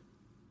worse,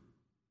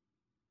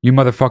 you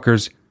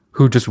motherfuckers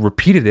who just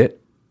repeated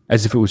it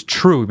as if it was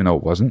true, even though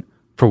it wasn't,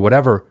 for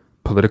whatever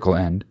political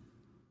end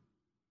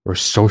or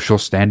social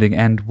standing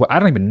end. I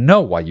don't even know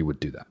why you would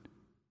do that.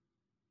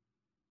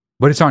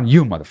 But it's on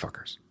you,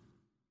 motherfuckers.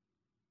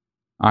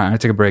 All right, I'm going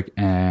to take a break,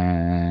 and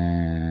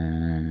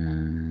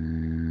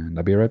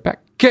I'll be right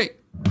back. Okay.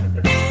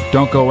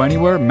 Don't go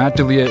anywhere. Matt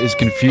D'Elia is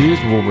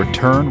confused. We'll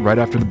return right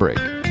after the break.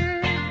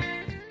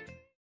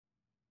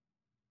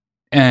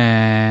 And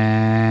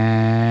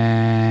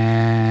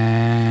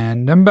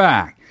I'm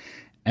back.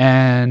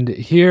 And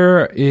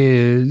here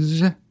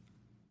is,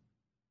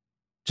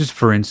 just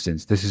for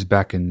instance, this is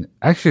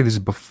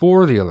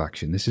before the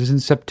election. This is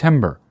in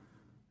September.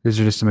 These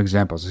are just some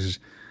examples. This is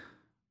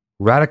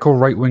radical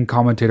right-wing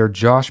commentator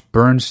Josh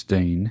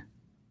Bernstein,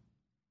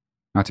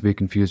 not to be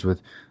confused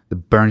with the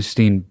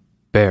Bernstein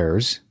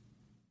Bears,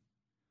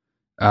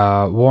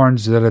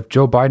 warns that if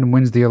Joe Biden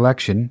wins the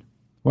election,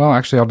 well,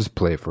 actually, I'll just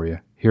play it for you.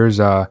 Here's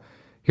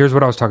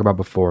what I was talking about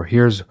before.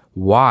 Here's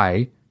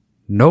why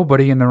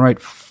nobody in the right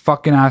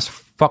fucking ass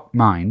fuck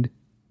mind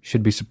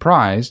should be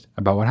surprised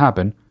about what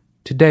happened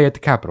today at the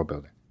Capitol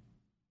building.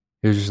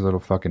 Here's just a little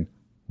fucking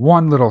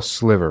one little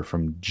sliver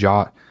from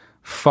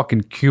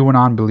fucking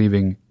QAnon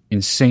believing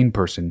insane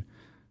person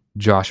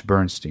Josh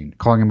Bernstein.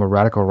 Calling him a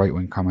radical right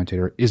wing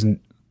commentator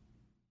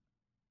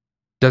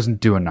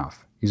doesn't do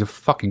enough. He's a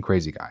fucking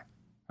crazy guy.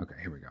 Okay,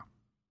 here we go.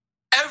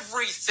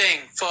 Everything,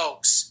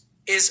 folks,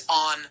 is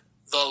on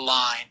the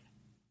line.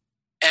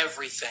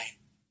 Everything.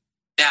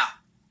 Now,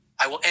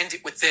 I will end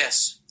it with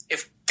this.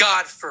 If,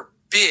 God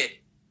forbid,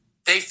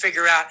 they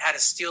figure out how to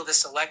steal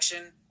this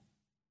election,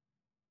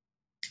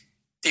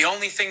 the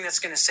only thing that's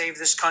going to save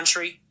this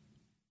country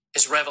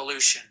is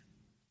revolution.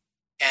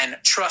 And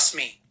trust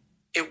me,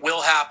 it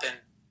will happen.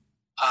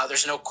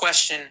 There's no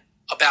question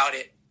about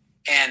it.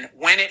 And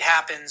when it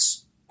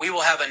happens, we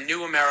will have a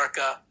new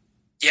America.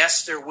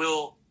 Yes, there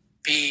will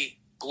be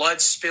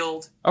blood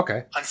spilled.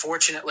 Okay.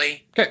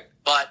 Unfortunately. Okay.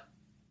 But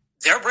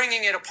they're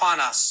bringing it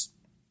upon us.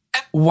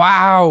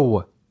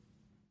 Wow.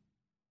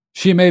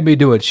 She made me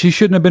do it. She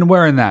shouldn't have been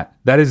wearing that.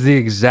 That is the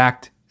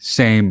exact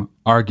same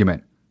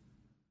argument.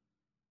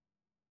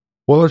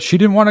 Well, if she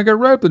didn't want to get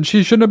raped, then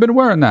she shouldn't have been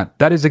wearing that.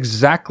 That is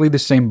exactly the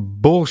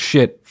same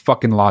bullshit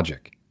fucking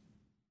logic.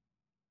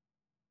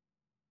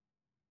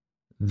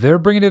 They're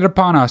bringing it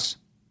upon us.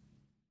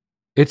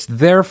 It's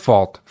their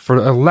fault for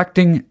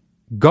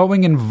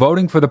going and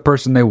voting for the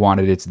person they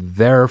wanted. It's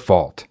their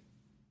fault.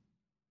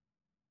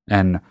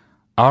 And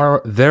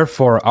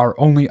therefore, our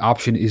only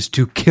option is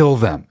to kill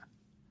them.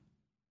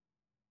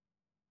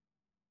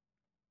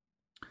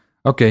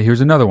 Okay,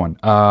 here's another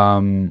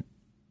one.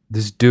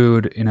 This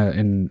dude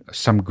in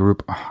some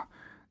group,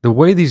 the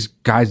way these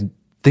guys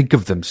think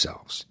of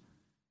themselves.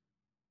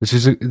 This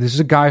is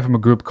a guy from a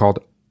group called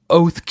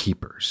Oath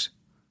Keepers.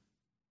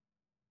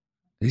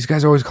 These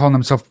guys are always calling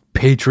themselves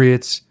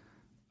patriots,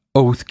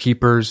 Oath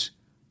Keepers.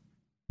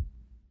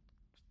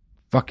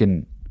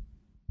 Fucking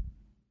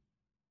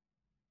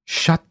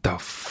shut the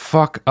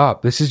fuck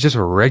up. This is just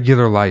a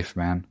regular life,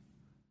 man.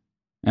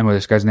 Anyway,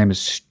 this guy's name is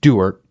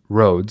Stuart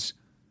Rhodes.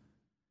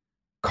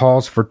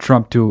 Calls for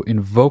Trump to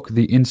invoke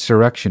the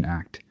Insurrection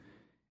Act.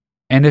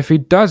 And if he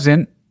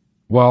doesn't,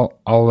 well,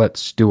 I'll let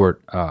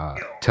Stuart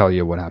tell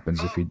you what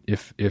happens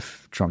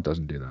if Trump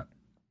doesnn't do that.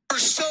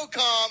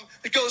 SOCOM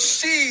that goes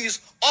seize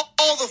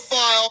all the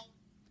file.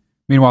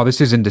 Meanwhile, this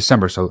is in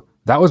December, so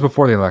that was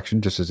before the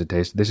election, just as a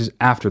taste. This is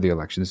after the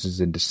election. This is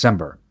in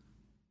December.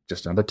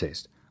 Just another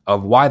taste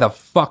of why the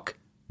fuck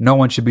no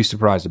one should be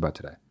surprised about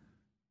today.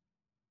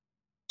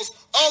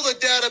 All the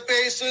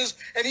databases,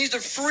 and he's to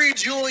free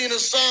Julian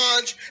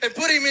Assange and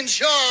put him in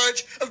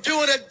charge of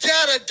doing a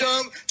data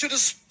dump to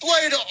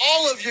display to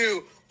all of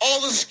you all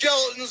the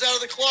skeletons out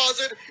of the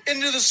closet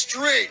into the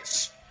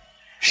streets.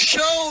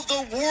 Show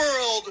the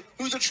world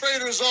who the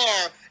traitors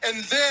are,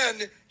 and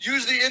then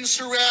use the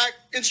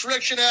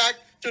Insurrection Act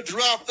to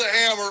drop the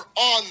hammer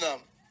on them.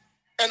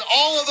 And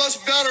all of us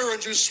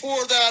veterans who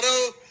swore that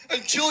oath,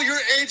 until you're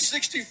age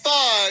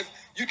 65,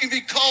 you can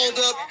be called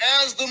up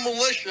as the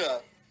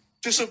militia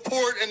to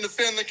support and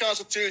defend the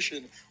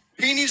Constitution.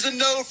 He needs to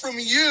know from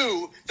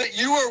you that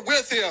you are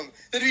with him,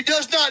 that if he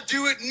does not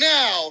do it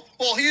now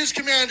while he is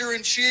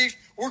commander-in-chief,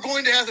 we're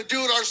going to have to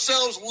do it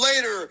ourselves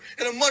later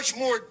in a much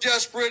more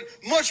desperate,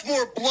 much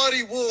more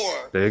bloody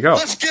war. There you go.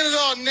 Let's get it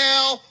on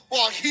now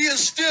while he is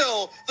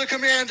still the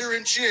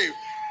commander-in-chief.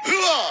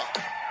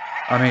 Hooah!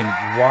 I mean,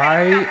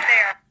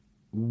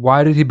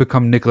 why did he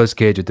become Nicolas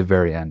Cage at the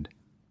very end?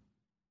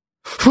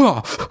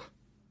 Uh-oh.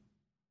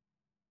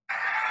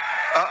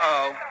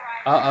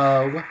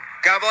 Uh-oh.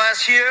 God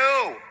bless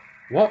you.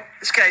 What?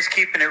 This guy's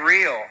keeping it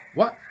real.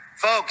 What?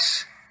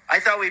 Folks, I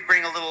thought we'd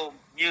bring a little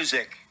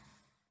music.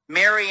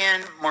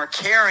 Marianne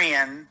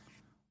Markarian.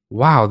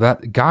 Wow,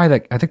 that guy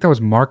that I think that was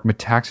Mark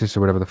Metaxas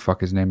or whatever the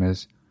fuck his name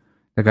is.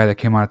 The guy that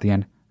came on at the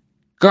end.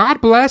 God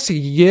bless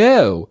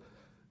you.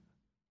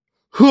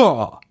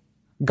 Huh.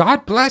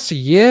 God bless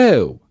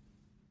you.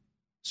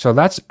 So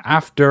that's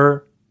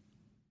after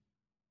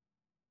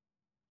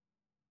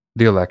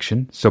the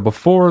election. So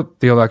before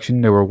the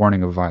election, they were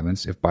warning of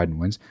violence if Biden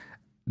wins.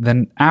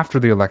 Then after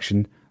the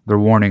election, they're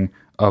warning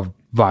of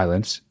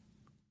violence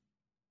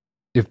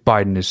if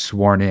Biden is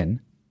sworn in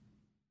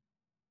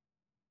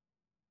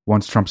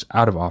once Trump's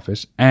out of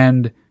office.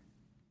 And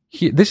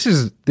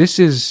this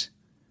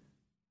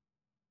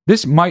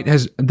might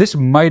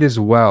as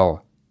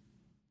well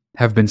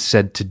have been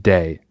said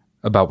today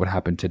about what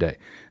happened today.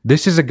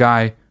 This is a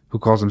guy who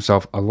calls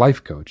himself a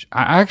life coach.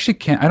 I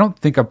don't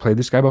think I've played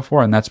this guy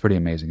before, and that's pretty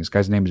amazing. This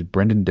guy's name is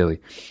Brendan Dilley.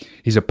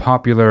 He's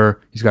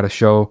got a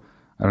show,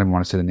 I don't even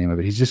want to say the name of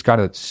it. He's just got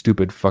a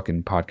stupid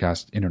fucking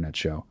podcast internet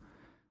show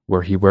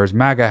where he wears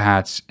MAGA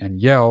hats and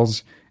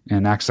yells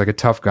and acts like a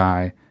tough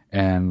guy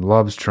and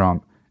loves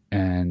Trump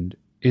and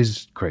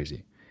is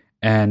crazy.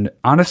 And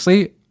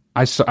honestly,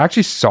 I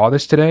actually saw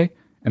this today,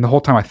 and the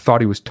whole time I thought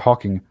he was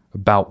talking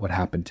about what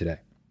happened today.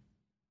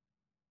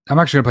 I'm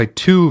actually going to play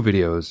two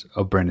videos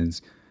of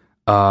Brendan's.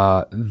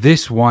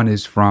 This one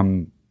is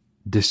from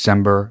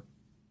December.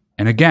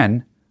 And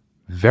again,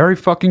 very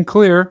fucking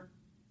clear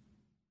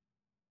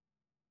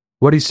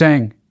what he's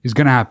saying is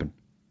going to happen.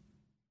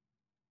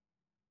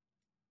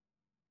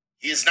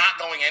 He is not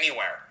going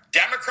anywhere.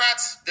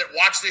 Democrats that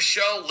watch this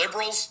show,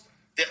 liberals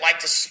that like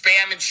to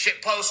spam and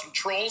shitpost and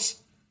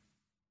trolls,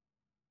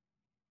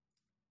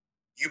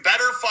 you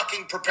better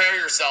fucking prepare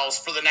yourselves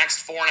for the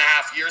next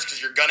 4.5 years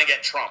because you're going to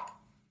get Trump.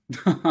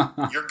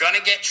 You're going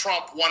to get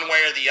Trump one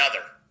way or the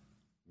other.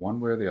 One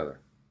way or the other.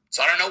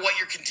 So I don't know what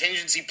your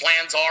contingency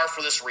plans are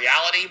for this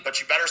reality,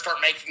 but you better start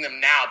making them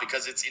now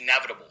because it's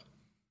inevitable.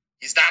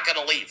 He's not going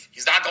to leave.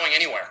 He's not going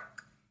anywhere.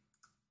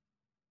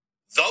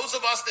 Those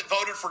of us that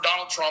voted for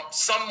Donald Trump,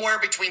 somewhere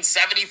between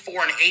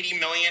 74 and 80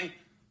 million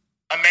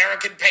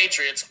American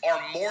patriots,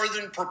 are more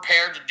than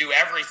prepared to do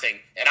everything,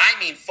 and I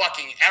mean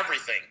fucking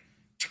everything,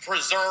 to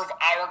preserve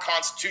our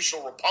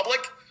constitutional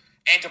republic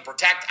and to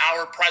protect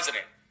our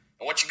president.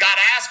 And what you got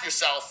to ask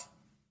yourself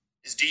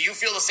is, do you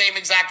feel the same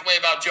exact way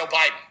about Joe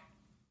Biden?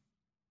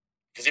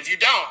 Because if you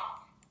don't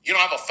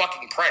have a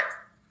fucking prayer.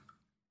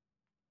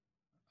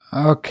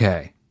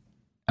 Okay.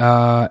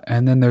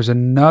 And then there's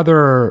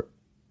another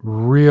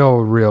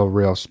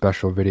real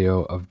special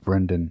video of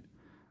Brendan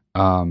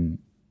that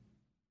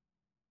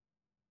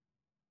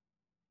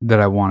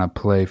I want to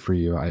play for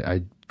you.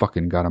 I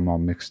fucking got them all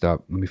mixed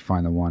up. Let me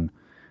find the one.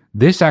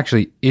 This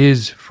actually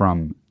is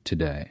from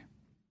today.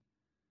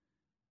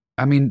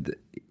 I mean,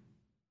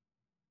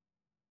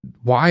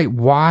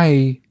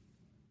 why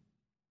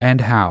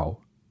and how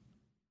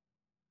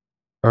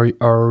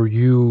are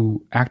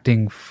you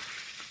acting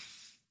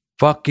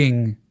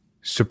fucking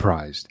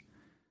surprised?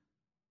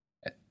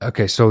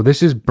 Okay, so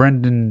this is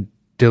Brendan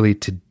Dilley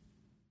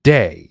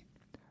today,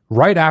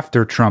 right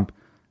after Trump,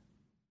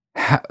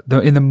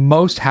 in the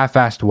most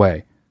half-assed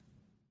way,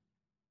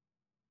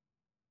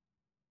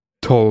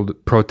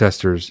 told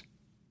protesters,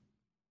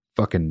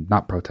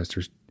 not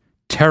protesters,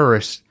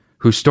 terrorists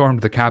who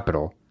stormed the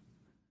Capitol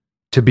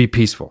to be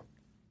peaceful.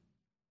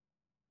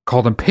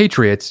 Called them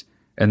patriots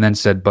and then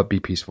said, but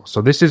be peaceful.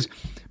 So this is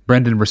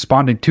Brendan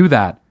responding to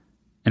that,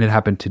 and it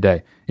happened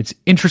today. It's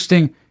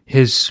interesting,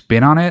 his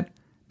spin on it,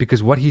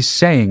 because what he's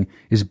saying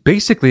is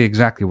basically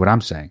exactly what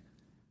I'm saying.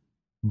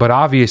 But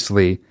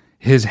obviously,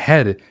 his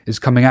head is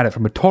coming at it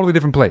from a totally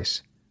different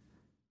place.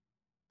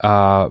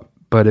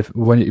 But if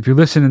you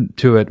listen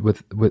to it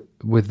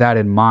with that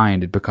in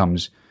mind, it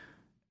becomes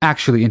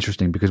actually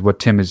interesting, because what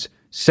Tim is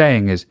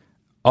saying is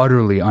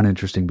utterly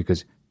uninteresting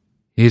because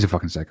he's a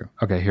fucking psycho.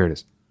 Okay, here it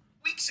is.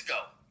 Weeks ago.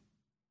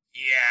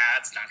 Yeah,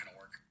 it's not going to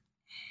work.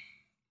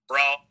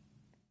 Bro.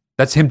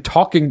 That's him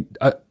talking,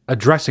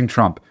 addressing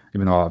Trump,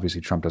 even though obviously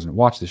Trump doesn't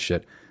watch this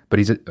shit, but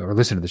or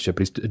listen to this shit,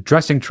 but he's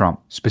addressing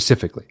Trump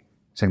specifically,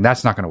 saying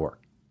that's not going to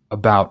work,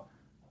 about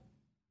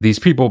these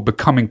people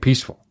becoming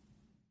peaceful.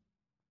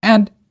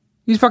 And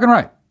he's fucking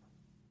right.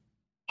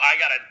 I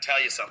got to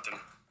tell you something,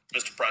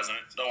 Mr.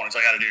 President. Don't want to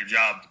tell you how to do your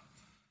job.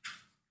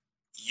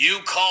 You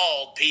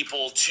called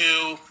people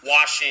to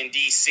Washington,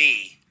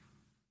 D.C.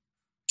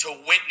 to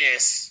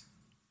witness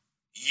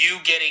you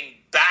getting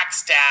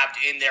backstabbed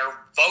in their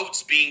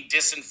votes being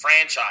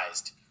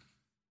disenfranchised.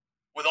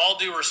 With all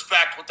due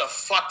respect, what the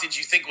fuck did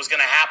you think was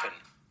going to happen?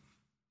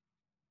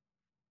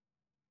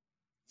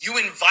 You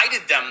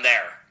invited them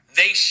there.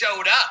 They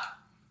showed up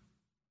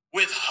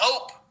with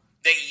hope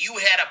that you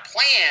had a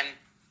plan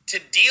to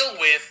deal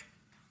with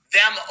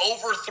them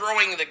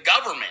overthrowing the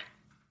government.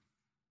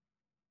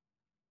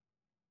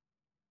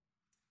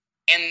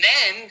 And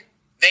then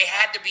they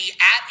had to be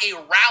at a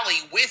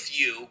rally with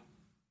you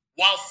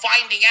while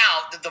finding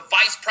out that the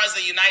Vice President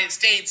of the United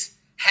States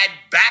had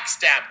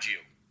backstabbed you.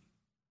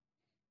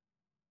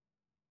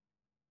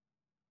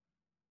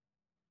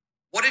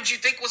 What did you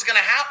think was going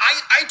to happen?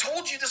 I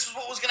told you this was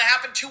what was going to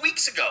happen 2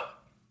 weeks ago.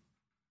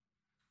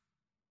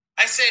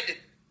 I said,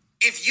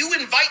 if you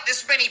invite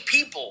this many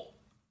people,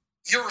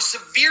 you're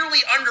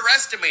severely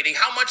underestimating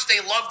how much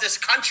they love this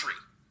country.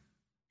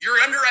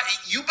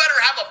 You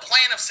better have a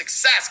plan of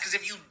success, because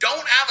if you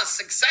don't have a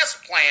success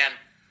plan,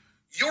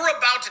 you're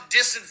about to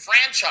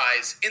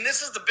disenfranchise, and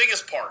this is the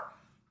biggest part,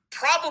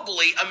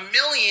 probably 1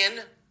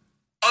 million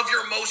of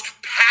your most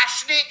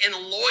passionate and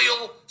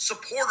loyal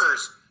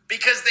supporters,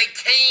 because they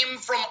came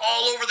from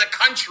all over the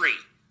country.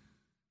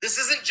 This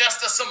isn't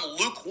just some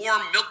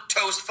lukewarm,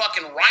 milquetoast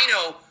fucking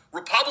rhino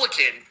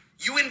Republican.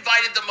 You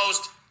invited the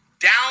most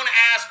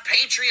down-ass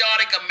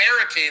patriotic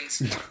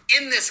Americans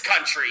in this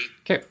country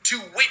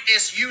to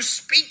witness you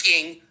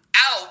speaking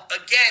out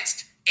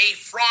against a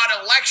fraud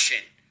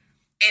election.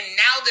 And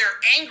now they're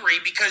angry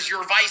because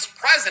your vice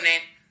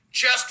president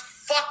just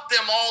fucked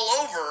them all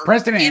over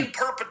in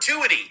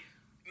perpetuity.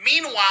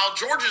 Meanwhile,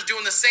 Georgia's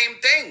doing the same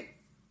thing.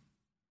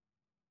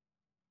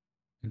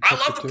 I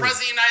love the president of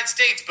the United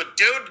States, but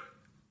dude,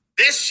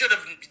 this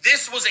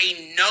was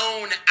a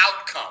known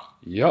outcome.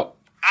 Yep.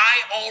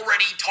 I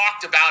already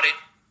talked about it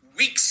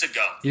weeks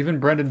ago. Even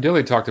Brendan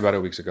Dilley talked about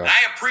it weeks ago. And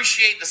I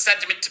appreciate the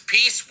sentiment to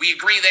peace. We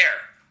agree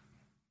there.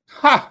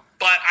 Ha!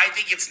 But I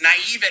think it's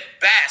naive at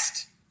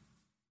best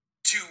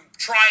to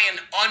try and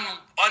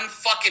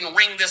unfucking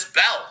ring this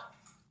bell.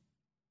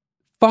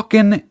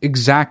 Fucking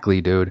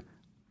exactly, dude.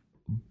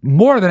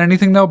 More than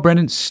anything, though,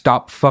 Brendan,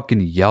 stop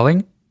fucking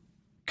yelling.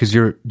 Because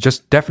you're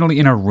just definitely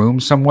in a room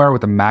somewhere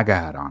with a MAGA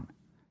hat on.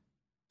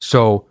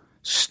 So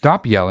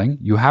stop yelling.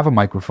 You have a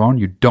microphone.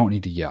 You don't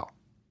need to yell.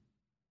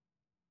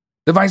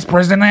 The vice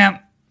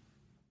president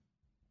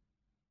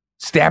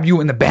stabbed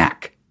you in the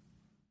back.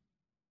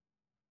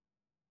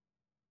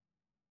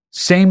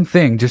 Same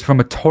thing, just from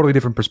a totally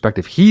different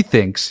perspective. He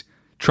thinks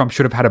Trump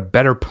should have had a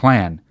better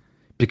plan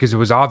because it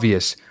was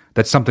obvious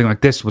that something like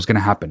this was going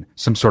to happen.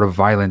 Some sort of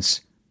violence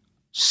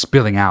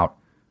spilling out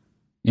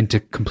into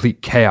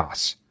complete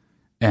chaos.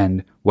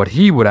 And what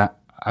he would,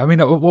 what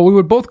we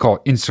would both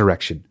call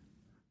insurrection.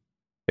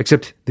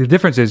 Except the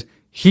difference is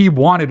he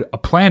wanted a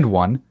planned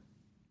one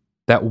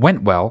that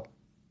went well,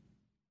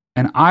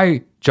 and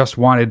I just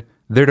wanted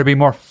there to be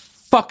more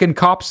fucking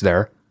cops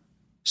there,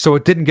 so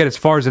it didn't get as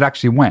far as it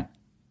actually went.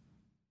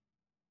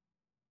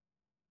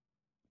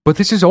 But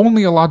this is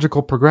only a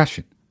logical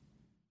progression.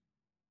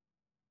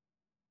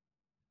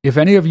 If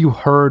any of you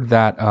heard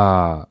that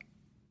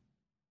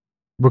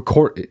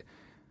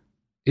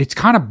it's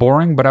kind of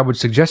boring, but I would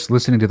suggest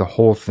listening to the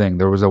whole thing.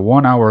 There was a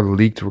 1-hour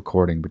leaked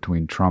recording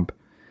between Trump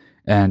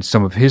and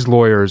some of his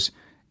lawyers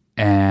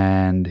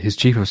and his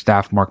chief of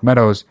staff, Mark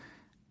Meadows,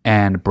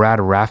 and Brad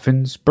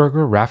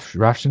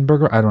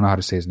Raffensperger, I don't know how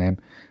to say his name,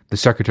 the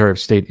Secretary of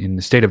State in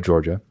the state of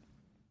Georgia,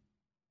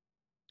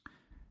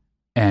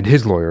 and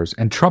his lawyers.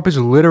 And Trump is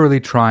literally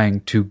trying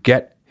to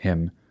get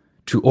him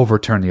to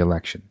overturn the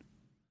election.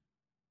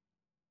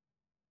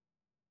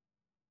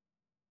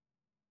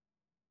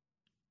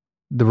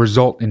 The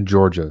result in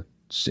Georgia,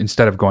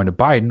 instead of going to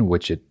Biden,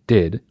 which it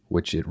did,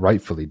 which it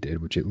rightfully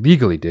did, which it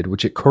legally did,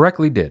 which it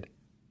correctly did,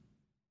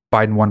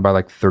 Biden won by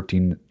like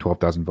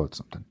 12,000 votes,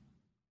 something,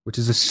 which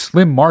is a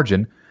slim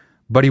margin,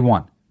 but he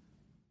won.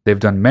 They've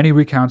done many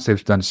recounts.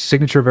 They've done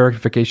signature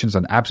verifications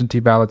on absentee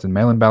ballots and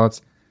mail-in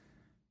ballots.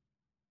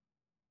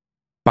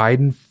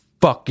 Biden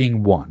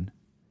fucking won.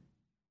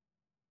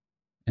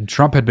 And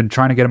Trump had been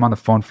trying to get him on the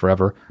phone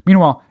forever.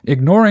 Meanwhile,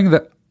 ignoring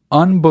the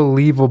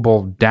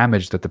unbelievable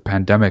damage that the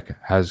pandemic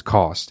has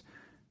caused,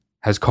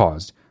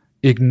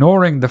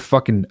 ignoring the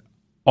fucking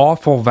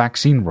awful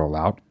vaccine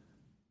rollout.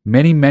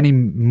 Many, many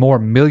more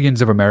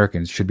millions of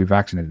Americans should be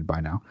vaccinated by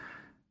now.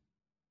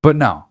 But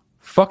no,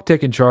 fuck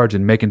taking charge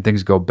and making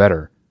things go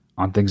better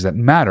on things that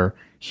matter.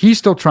 He's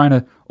still trying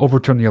to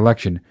overturn the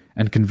election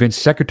and convince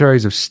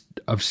secretaries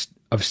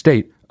of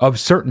state of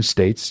certain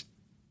states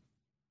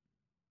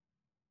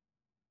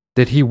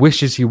that he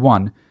wishes he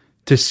won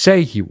to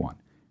say he won.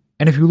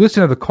 And if you listen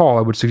to the call,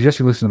 I would suggest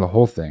you listen to the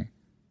whole thing.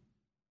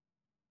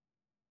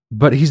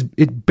 But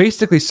it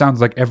basically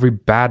sounds like every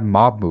bad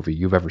mob movie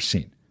you've ever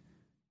seen.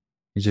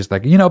 He's just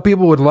like,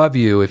 people would love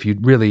you if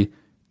you'd really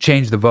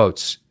change the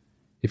votes.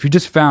 If you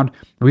just found,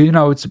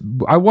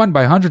 I won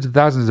by hundreds of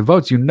thousands of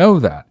votes,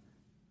 that.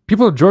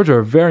 People of Georgia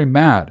are very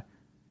mad,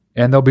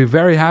 and they'll be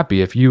very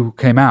happy if you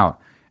came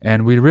out,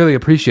 and we'd really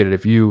appreciate it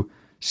if you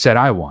said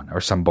I won, or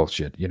some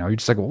bullshit. You're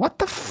just like, what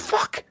the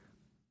fuck?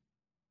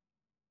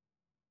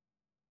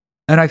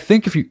 And I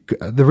think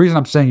the reason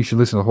I'm saying you should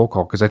listen to the whole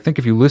call, because I think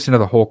if you listen to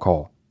the whole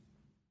call,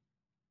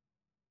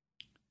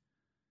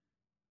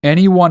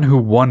 anyone who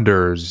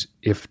wonders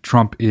if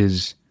Trump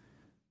is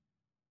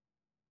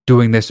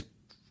doing this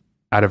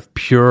out of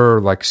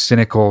pure,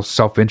 cynical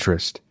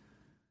self-interest,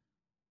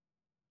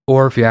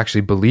 or if he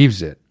actually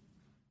believes it,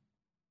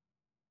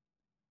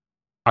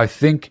 I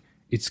think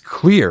it's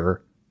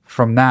clear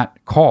from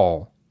that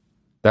call,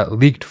 that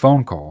leaked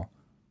phone call,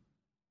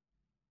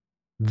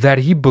 that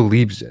he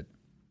believes it.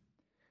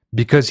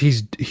 Because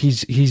he's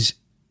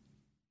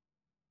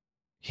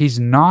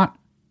not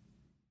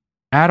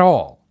at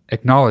all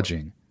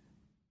acknowledging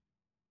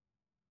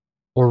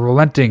or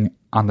relenting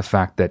on the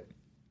fact that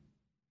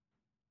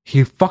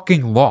he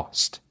fucking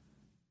lost.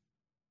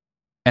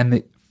 And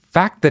the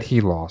fact that he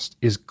lost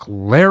is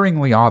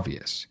glaringly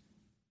obvious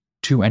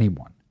to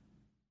anyone.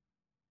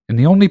 And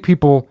the only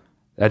people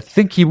that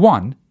think he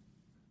won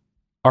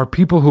are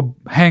people who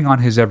hang on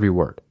his every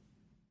word.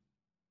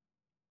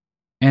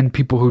 And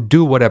people who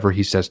do whatever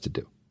he says to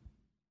do.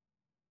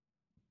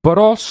 But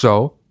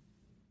also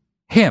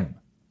him.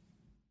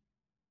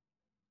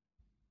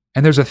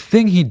 And there's a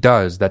thing he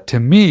does that to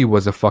me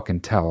was a fucking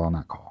tell on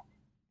that call.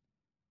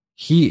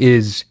 He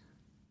is,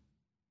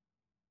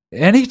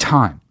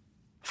 anytime,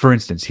 for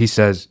instance, he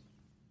says,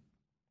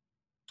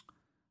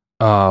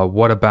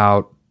 what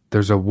about,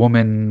 there's a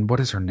woman,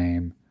 what is her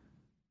name?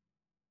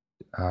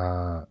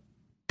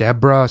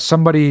 Deborah,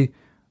 somebody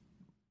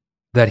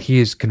that he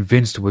is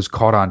convinced was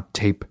caught on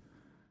tape.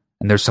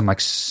 And there's some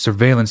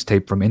surveillance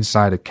tape from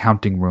inside a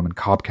counting room in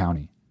Cobb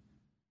County.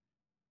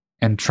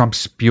 And Trump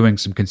spewing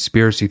some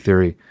conspiracy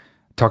theory,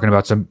 talking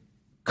about some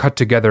cut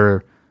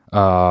together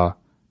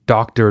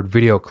doctored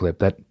video clip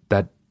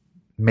that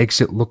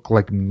makes it look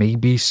like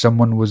maybe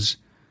someone was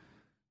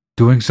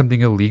doing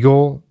something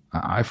illegal.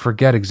 I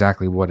forget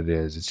exactly what it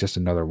is. It's just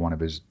another one of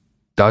his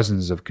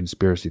dozens of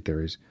conspiracy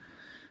theories.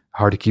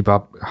 Hard to keep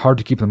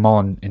them all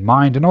in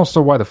mind. And also,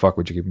 why the fuck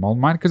would you keep them all in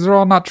mind? Because they're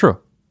all not true.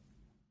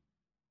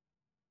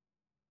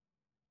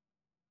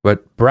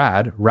 But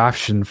Brad,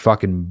 Rafshin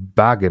fucking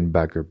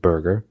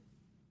Bagenberger,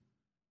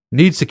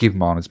 needs to keep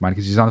them all in his mind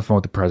because he's on the phone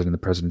with the president. The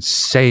president's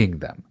saying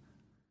them.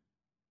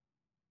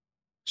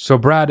 So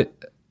Brad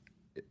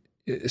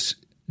is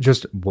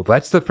just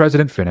lets the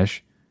president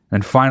finish.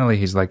 And finally,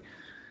 he's like,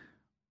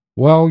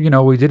 well,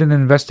 we did an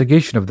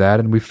investigation of that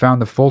and we found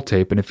the full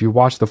tape. And if you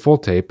watch the full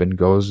tape, and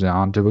goes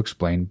on to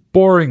explain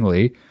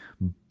boringly,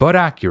 but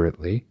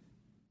accurately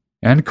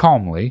and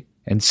calmly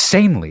and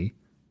sanely,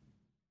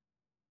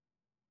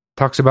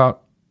 talks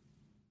about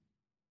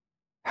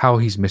how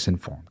he's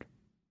misinformed.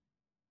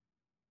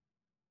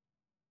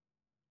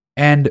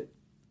 And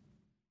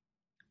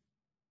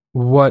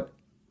what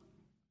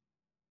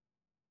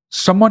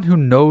someone who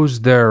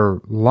knows they're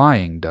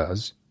lying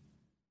does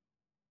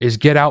is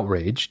get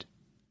outraged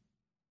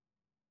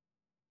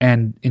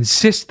and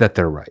insist that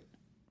they're right.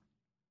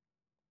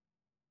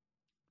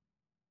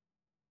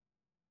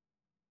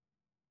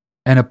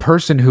 And a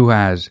person who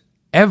has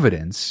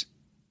evidence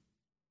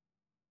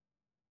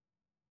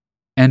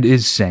and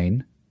is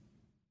sane,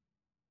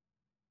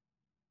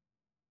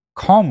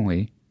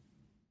 calmly,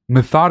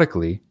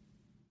 methodically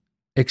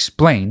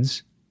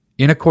explains,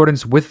 in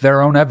accordance with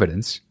their own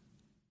evidence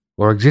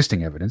or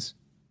existing evidence,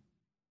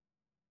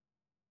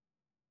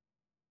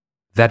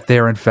 that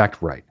they're in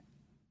fact right.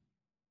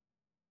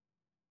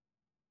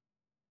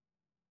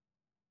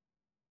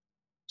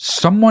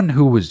 Someone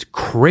who is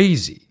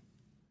crazy,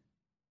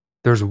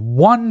 there's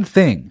one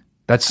thing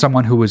that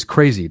someone who is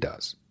crazy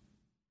does.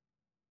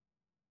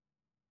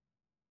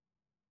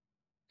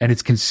 And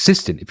it's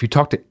consistent. If you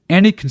talk to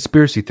any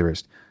conspiracy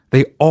theorist,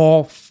 they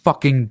all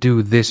fucking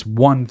do this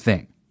one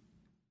thing.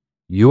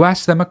 You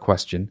ask them a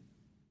question,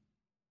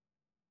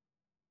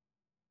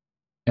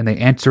 and they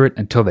answer it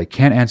until they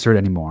can't answer it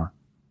anymore.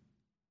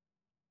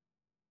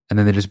 And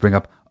then they just bring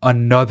up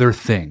another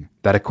thing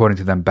that, according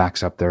to them,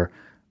 backs up their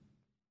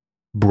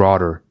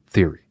broader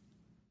theory.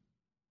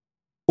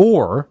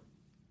 Or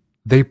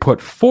they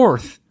put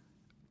forth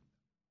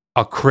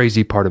a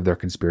crazy part of their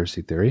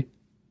conspiracy theory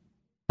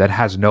that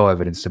has no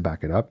evidence to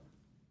back it up.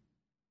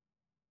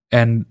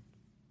 And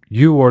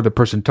you or the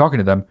person talking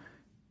to them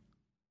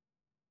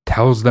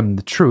tells them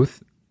the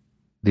truth,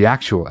 the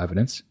actual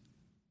evidence.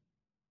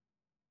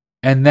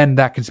 And then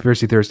that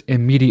conspiracy theorist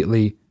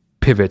immediately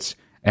pivots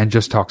and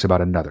just talks about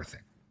another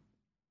thing.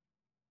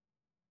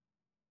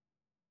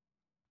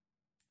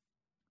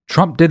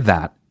 Trump did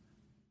that.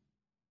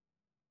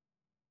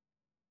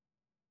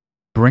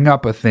 Bring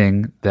up a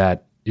thing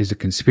that is a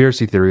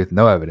conspiracy theory with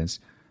no evidence.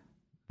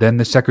 Then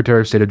the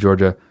Secretary of State of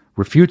Georgia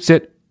refutes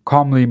it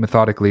calmly,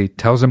 methodically,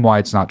 tells him why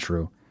it's not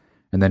true.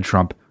 And then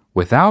Trump,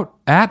 without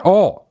at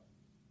all,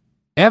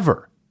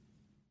 ever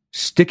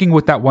sticking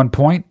with that one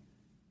point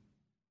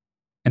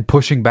and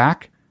pushing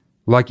back,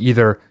 like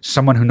either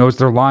someone who knows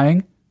they're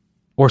lying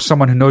or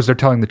someone who knows they're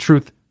telling the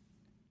truth,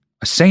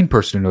 a sane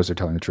person who knows they're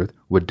telling the truth,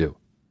 would do.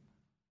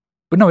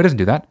 But no, he doesn't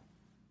do that.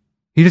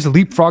 He just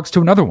leapfrogs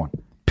to another one,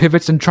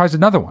 pivots and tries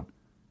another one.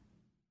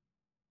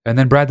 And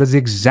then Brad does the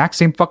exact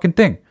same fucking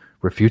thing,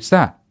 refutes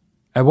that.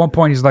 At one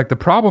point, he's like, the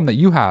problem that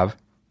you have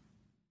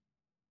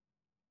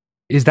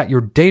is that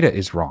your data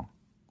is wrong.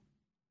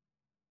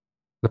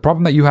 The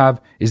problem that you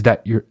have is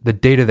that the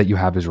data that you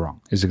have is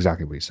wrong, is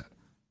exactly what he said.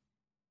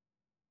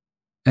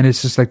 And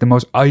it's just like the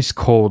most ice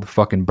cold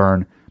fucking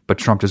burn, but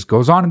Trump just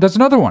goes on and does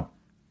another one.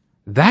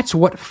 That's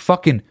what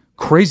fucking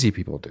crazy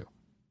people do.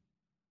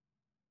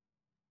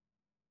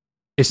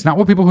 It's not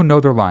what people who know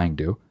they're lying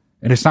do,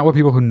 and it's not what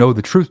people who know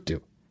the truth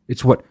do.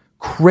 It's what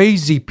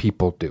crazy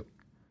people do.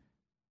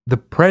 The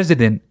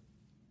president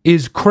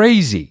is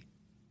crazy.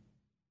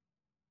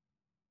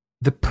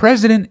 The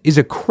president is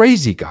a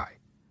crazy guy.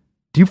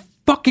 Do you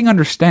fucking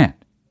understand?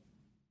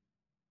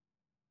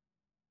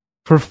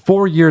 For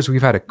 4 years,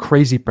 we've had a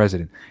crazy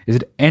president. Is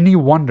it any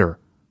wonder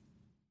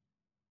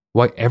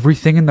why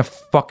everything in the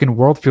fucking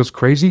world feels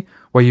crazy?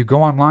 Why you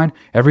go online,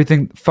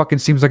 everything fucking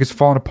seems like it's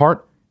falling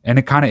apart, and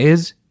it kind of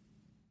is?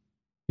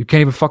 You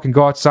can't even fucking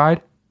go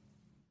outside?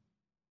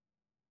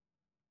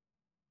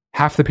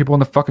 Half the people in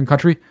the fucking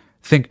country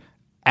think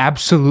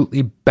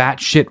absolutely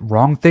batshit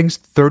wrong things.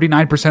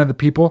 39% of the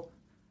people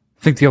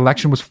think the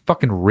election was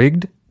fucking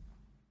rigged.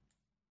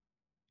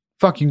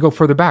 Fuck, you can go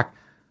further back.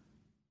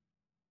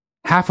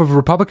 Half of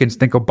Republicans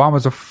think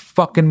Obama's a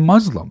fucking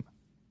Muslim.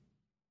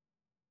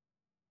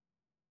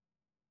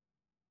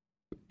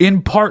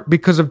 In part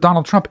because of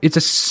Donald Trump. It's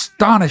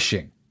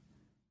astonishing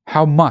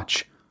how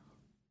much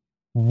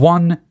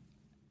one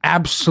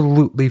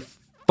absolutely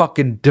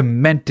fucking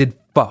demented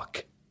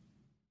fuck,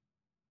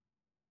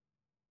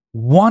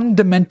 one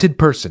demented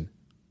person,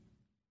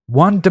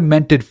 one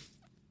demented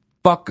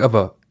fuck of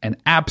an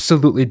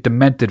absolutely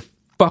demented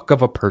fuck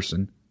of a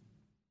person.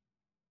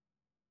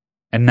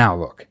 And now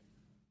look.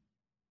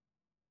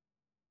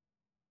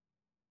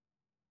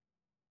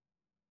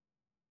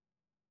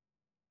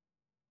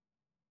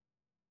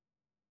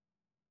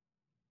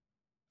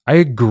 I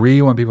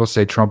agree when people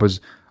say Trump is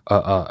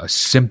a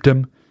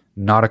symptom,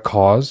 not a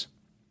cause.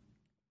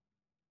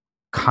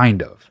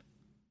 Kind of.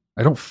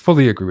 I don't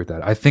fully agree with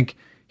that. I think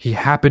he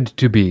happened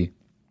to be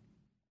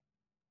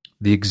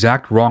the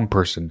exact wrong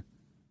person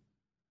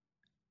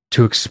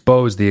to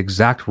expose the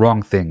exact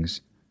wrong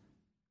things.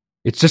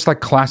 It's just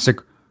like classic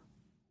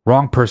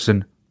wrong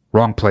person,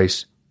 wrong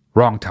place,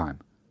 wrong time.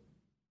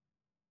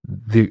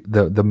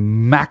 The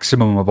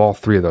maximum of all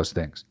three of those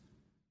things.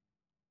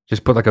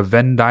 Just put like a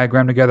Venn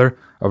diagram together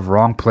of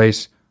wrong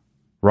place,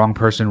 wrong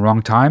person,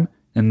 wrong time.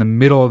 In the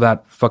middle of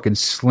that fucking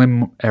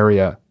slim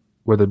area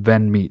where the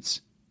Venn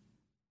meets.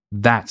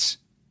 That's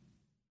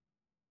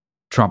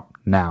Trump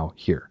now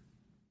here.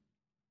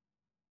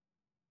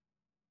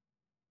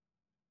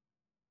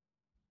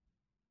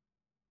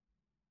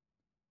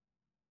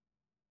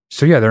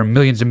 So yeah, there are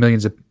millions and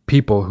millions of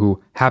people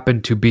who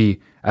happen to be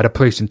at a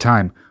place in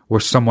time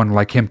where someone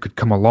like him could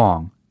come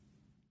along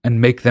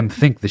and make them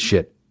think the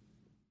shit.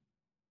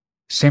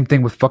 Same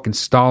thing with fucking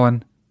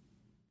Stalin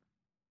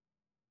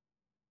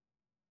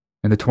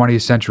in the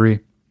 20th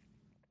century.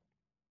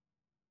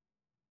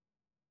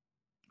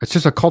 It's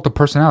just a cult of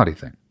personality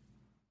thing.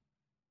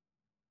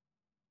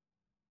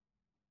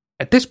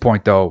 At this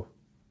point, though,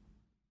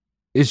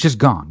 it's just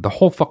gone. The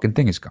whole fucking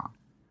thing is gone.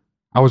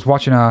 I was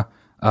watching a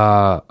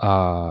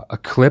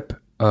clip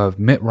of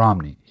Mitt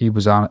Romney. He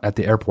was at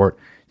the airport.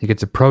 He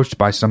gets approached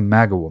by some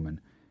MAGA woman.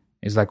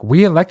 He's like,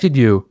 "We elected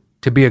you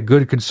to be a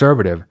good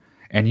conservative,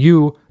 and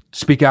you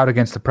speak out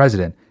against the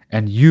president,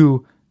 and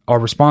you are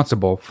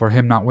responsible for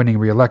him not winning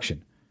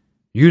re-election.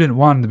 You didn't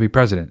want him to be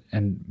president."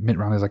 And Mitt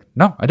Romney's like,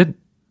 "No, I didn't."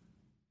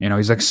 You know,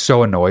 he's like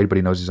so annoyed, but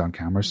he knows he's on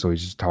camera, so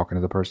he's just talking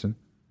to the person.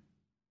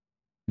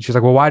 And she's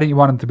like, "Well, why didn't you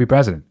want him to be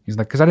president?" He's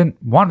like, "Because I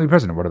didn't want him to be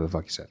president," whatever the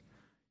fuck he said.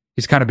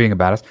 He's kind of being a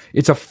badass.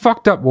 It's a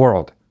fucked up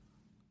world.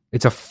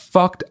 It's a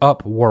fucked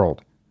up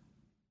world.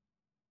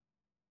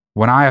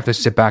 When I have to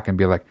sit back and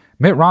be like,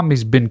 Mitt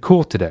Romney's been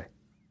cool today.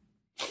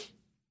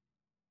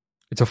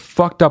 It's a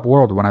fucked up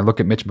world when I look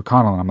at Mitch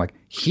McConnell and I'm like,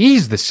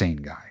 he's the sane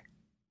guy.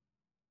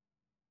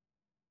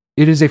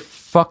 It is a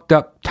fucked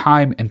up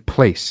time and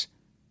place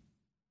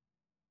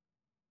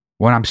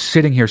when I'm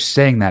sitting here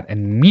saying that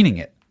and meaning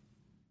it.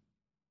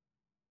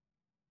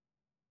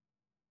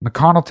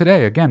 McConnell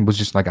today, again, was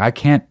just like,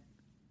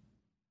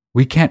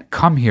 we can't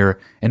come here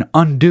and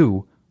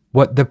undo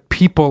what the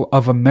people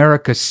of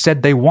America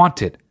said they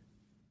wanted.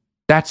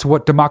 That's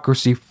what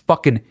democracy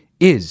fucking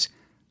is.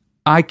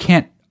 I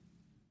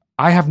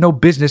have no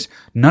business,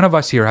 none of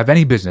us here have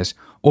any business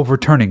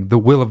overturning the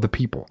will of the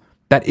people.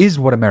 That is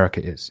what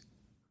America is.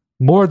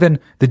 More than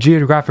the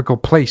geographical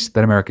place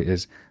that America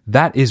is,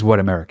 that is what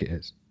America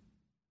is.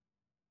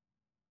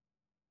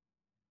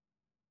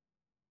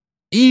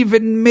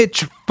 Even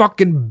Mitch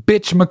fucking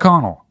bitch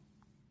McConnell.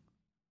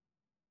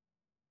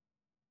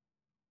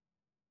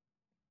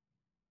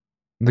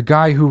 The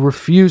guy who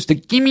refused to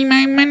give me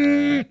my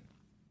money.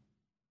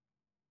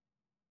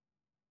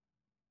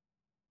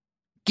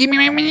 Give me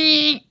my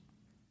money.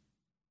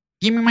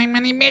 Give me my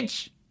money,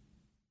 Mitch.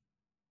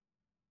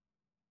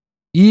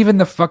 Even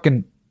the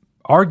fucking,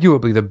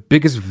 arguably the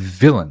biggest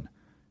villain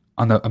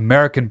on the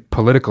American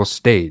political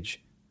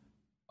stage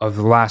of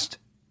the last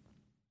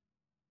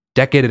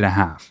decade and a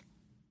half.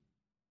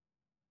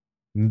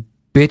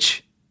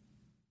 Bitch.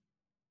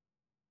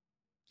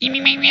 Give me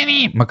my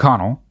money,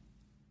 McConnell.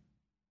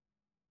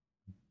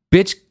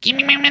 Bitch, give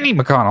me my money,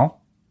 McConnell.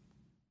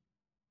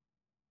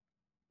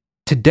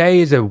 Today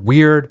is a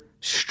weird,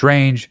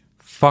 strange,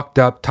 fucked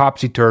up,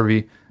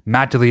 topsy-turvy,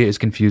 Matt D'Elia is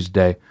confused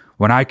day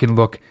when I can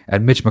look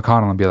at Mitch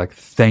McConnell and be like,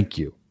 thank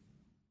you.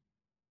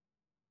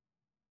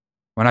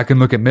 When I can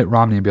look at Mitt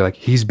Romney and be like,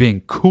 he's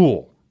being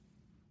cool.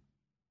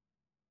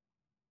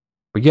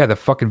 But yeah, the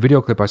fucking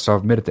video clip I saw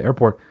of Mitt at the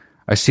airport,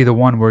 I see the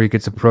one where he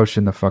gets approached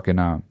in the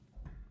fucking,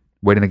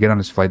 waiting to get on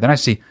his flight. Then I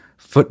see,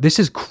 this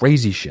is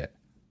crazy shit.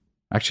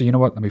 Actually, you know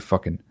what? Let me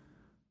fucking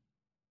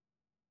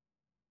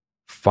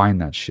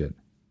find that shit.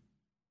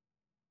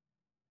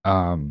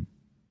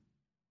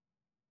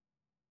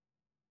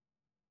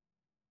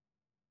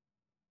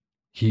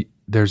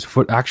 There's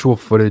actual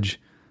footage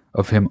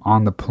of him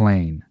on the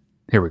plane.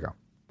 Here we go.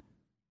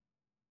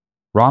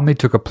 Romney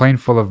took a plane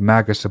full of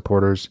MAGA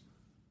supporters.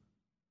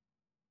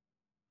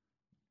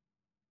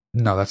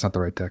 No, that's not the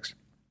right text.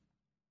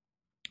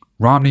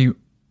 Romney,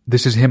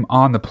 this is him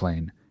on the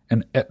plane.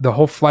 And the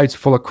whole flight's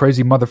full of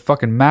crazy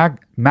motherfucking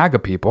MAGA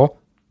people.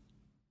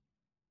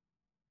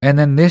 And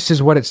then this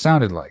is what it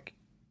sounded like.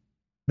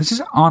 This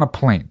is on a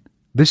plane.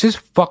 This is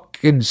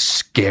fucking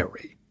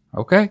scary.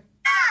 Okay?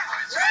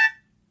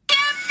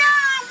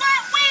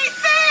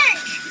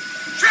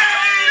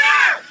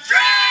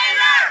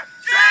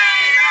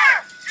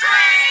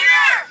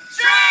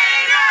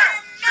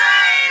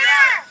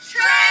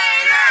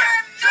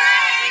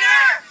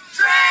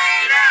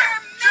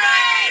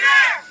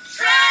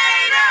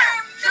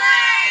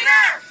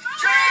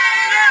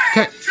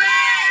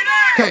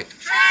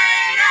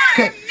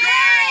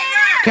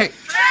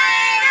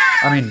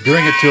 I mean,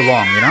 doing it too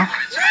long, you know?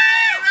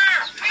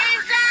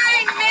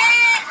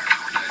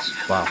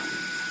 Wow.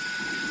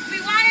 We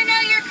want to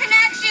know your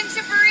connection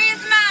to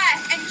Burisma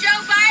and Joe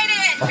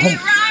Biden, Mitt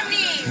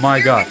Romney.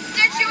 My God. Your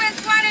constituents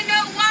want to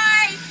know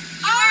why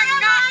you are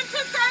not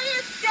going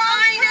to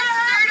certify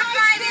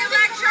the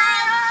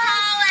Electoral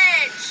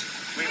College.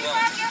 We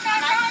won't.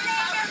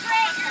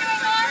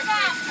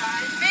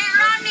 Mitt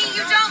Romney,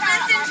 you don't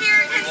listen to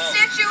your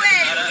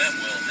constituents. Not us.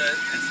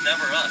 It's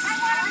never us.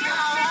 You're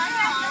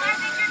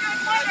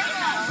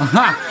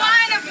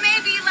one of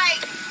maybe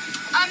like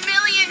a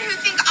million who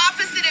think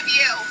opposite of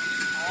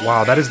you.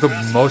 Wow, that is the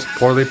most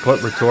poorly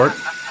put retort.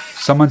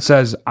 Someone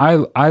says, I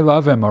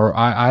love him, or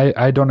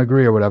I don't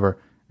agree, or whatever.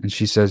 And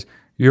she says,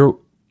 you're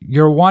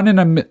one in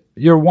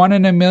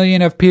a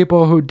million of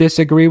people who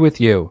disagree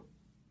with you.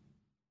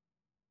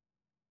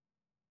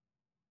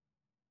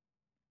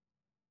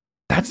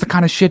 That's the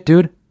kind of shit,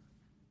 dude.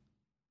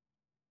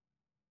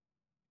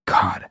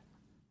 God.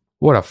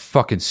 What a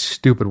fucking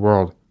stupid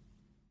world.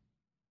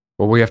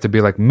 Well, we have to be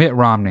like Mitt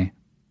Romney.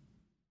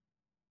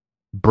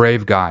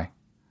 Brave guy.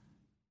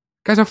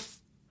 Guy's a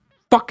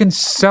fucking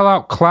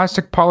sellout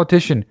classic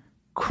politician.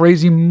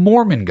 Crazy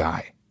Mormon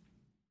guy.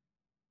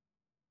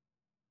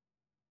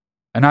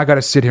 And I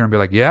gotta sit here and be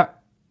like, yeah,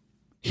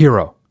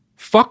 hero.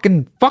 Fuck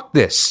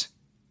this.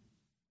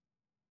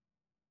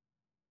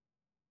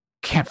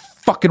 Can't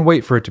fucking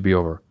wait for it to be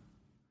over.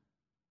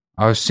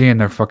 I was seeing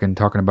they're fucking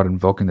talking about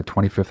invoking the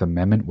 25th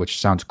Amendment, which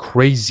sounds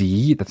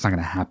crazy. That's not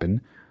gonna happen.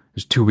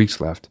 There's 2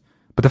 weeks left.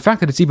 But the fact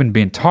that it's even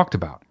being talked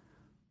about.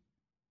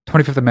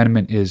 25th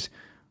Amendment is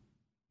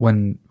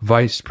when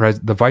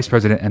the vice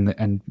president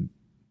and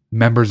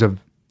members of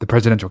the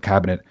presidential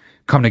cabinet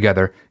come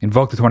together,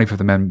 invoke the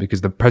 25th Amendment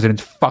because the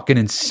president's fucking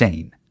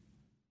insane.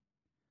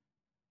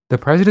 The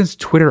president's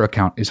Twitter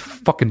account is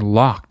fucking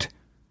locked.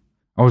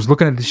 I was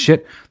looking at this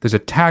shit. There's a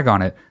tag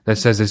on it that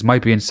says this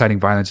might be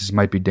inciting violence, this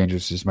might be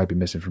dangerous, this might be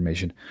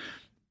misinformation.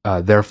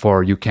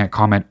 Therefore, you can't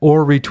comment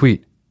or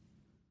retweet.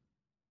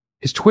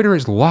 His Twitter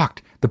is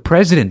locked. The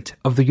president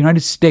of the United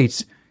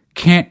States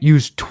can't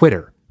use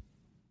Twitter.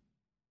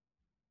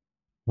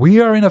 We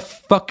are in a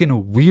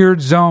fucking weird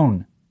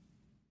zone.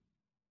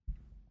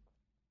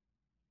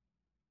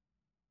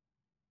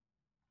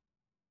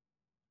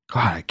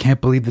 God, I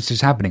can't believe this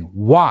is happening.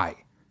 Why?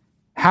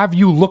 Have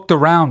you looked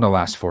around the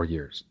last 4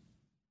 years?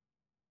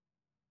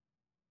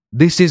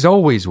 This is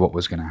always what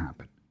was going to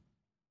happen.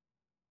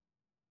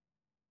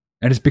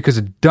 And it's because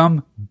of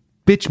dumb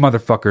bitch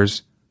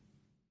motherfuckers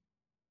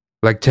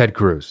like Ted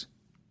Cruz.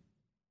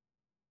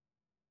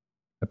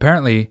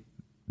 Apparently,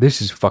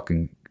 this is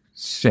fucking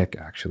sick,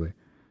 actually.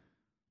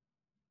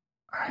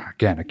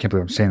 Again, I can't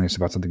believe I'm saying this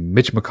about something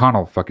Mitch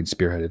McConnell fucking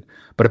spearheaded.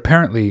 But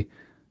apparently,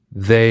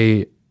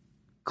 they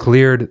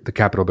cleared the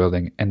Capitol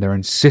building and they're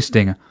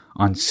insisting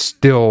on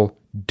still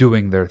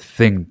doing their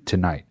thing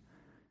tonight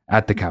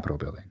at the Capitol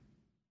building,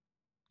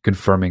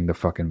 confirming the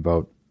fucking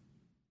vote,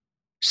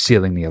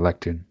 sealing the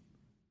election,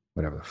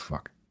 whatever the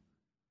fuck.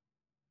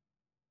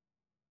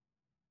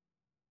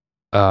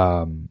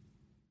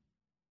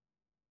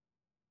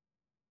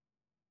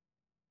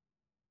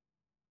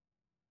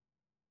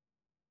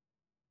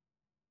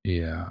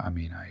 Yeah, I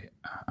mean,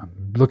 I'm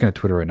looking at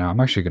Twitter right now. I'm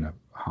actually gonna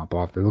hop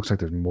off. It looks like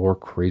there's more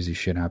crazy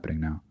shit happening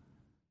now.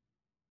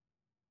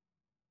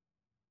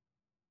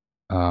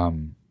 I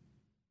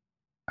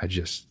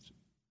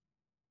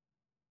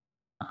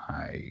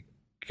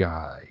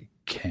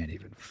can't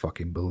even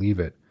fucking believe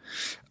it.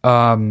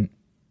 But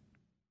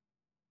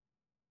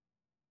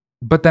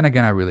then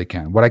again, I really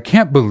can. What I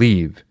can't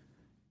believe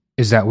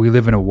is that we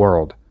live in a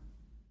world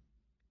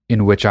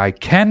in which I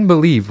can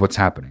believe what's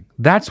happening.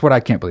 That's what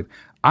I can't believe.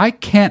 I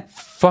can't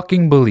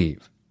fucking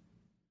believe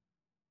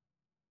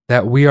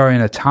that we are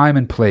in a time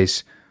and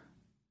place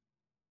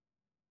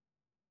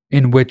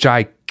in which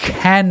I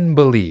can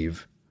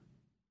believe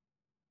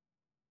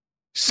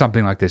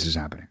something like this is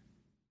happening.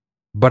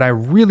 But I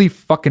really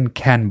fucking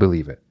can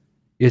believe it.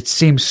 It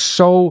seems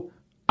so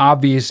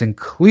obvious and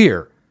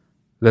clear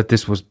that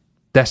this was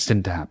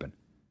destined to happen.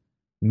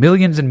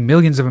 Millions and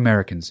millions of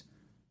Americans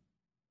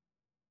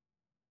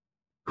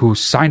who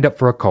signed up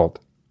for a cult,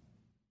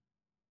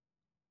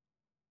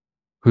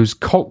 whose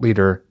cult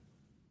leader,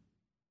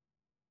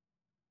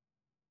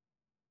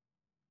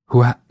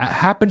 who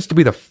happens to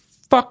be the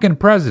fucking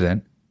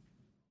president,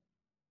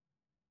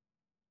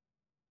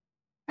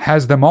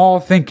 has them all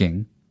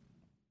thinking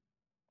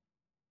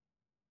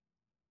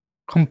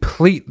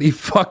completely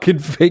fucking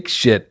fake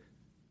shit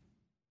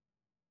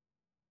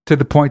to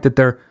the point that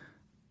they're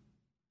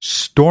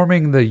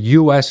storming the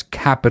U.S.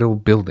 Capitol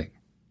building.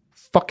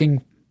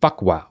 Fucking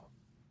fuck wow.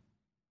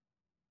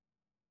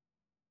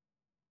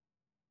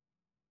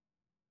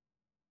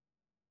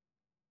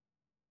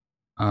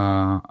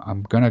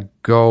 I'm gonna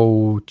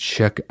go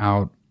check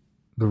out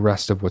the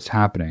rest of what's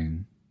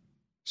happening.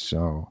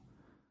 So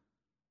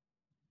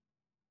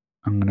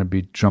I'm gonna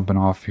be jumping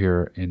off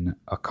here in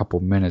a couple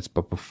minutes,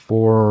 but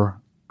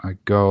before I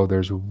go,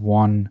 there's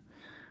one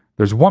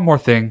more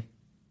thing.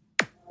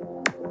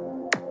 You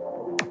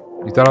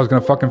thought I was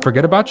gonna fucking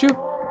forget about you?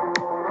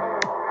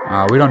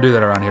 We don't do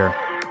that around here.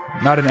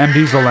 Not in M.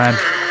 Diesel land.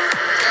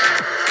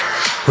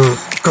 Who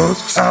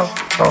goes out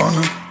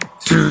on a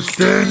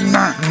Tuesday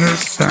night in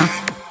this town?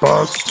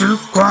 Bar's too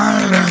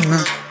quiet and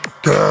the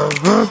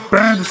cover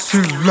band is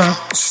too loud.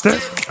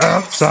 Step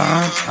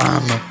outside,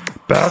 I'm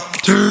about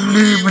to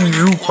leave when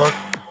you walk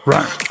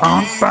right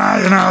on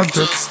by, and I'll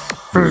just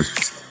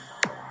freeze.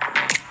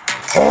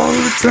 All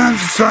the time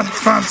you try to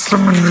find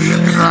someone to hear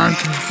me like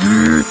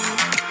you,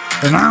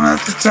 and I'm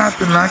at the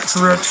top and like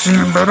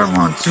direction, but I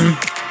want to.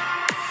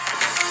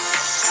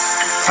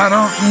 I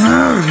don't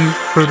know you,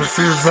 but it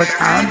feels like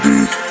I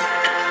do.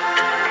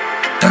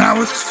 And I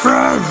was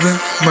frozen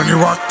when you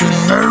walked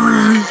in the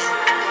room,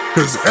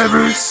 'cause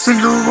every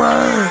single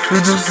word,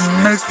 it just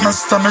makes my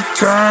stomach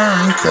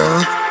turn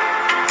cold.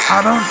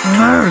 I don't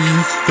know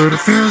you, but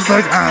it feels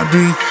like I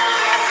do.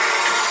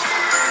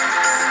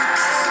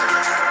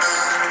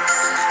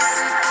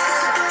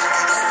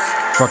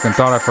 Fucking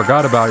thought I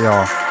forgot about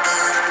y'all.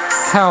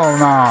 Hell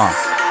nah.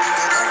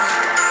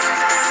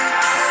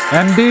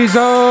 M.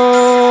 Diesel!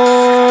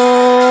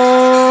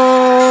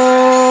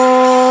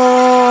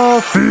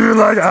 Feel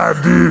like I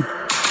do.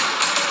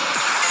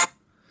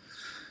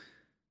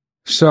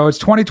 So it's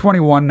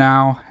 2021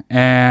 now,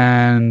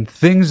 and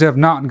things have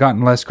not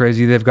gotten less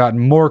crazy. They've gotten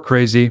more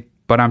crazy,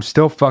 but I'm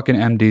still fucking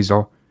M.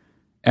 Diesel.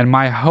 And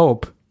my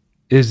hope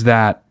is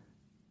that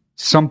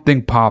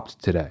something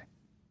popped today.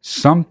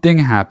 Something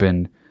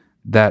happened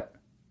that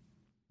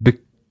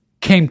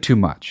became too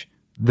much.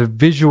 The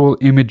visual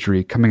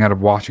imagery coming out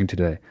of Washington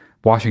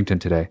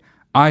today,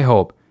 I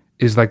hope,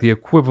 is like the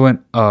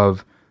equivalent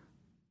of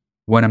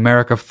when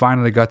America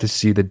finally got to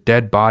see the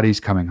dead bodies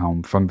coming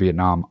home from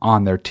Vietnam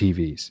on their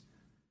TVs.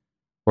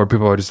 Where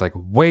people are just like,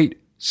 wait,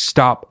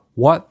 stop,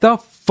 what the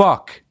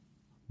fuck?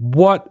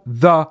 What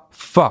the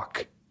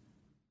fuck?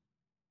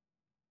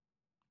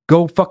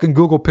 Go fucking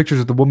Google pictures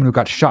of the woman who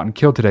got shot and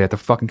killed today at the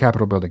fucking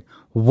Capitol building.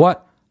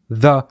 What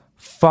the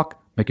fuck?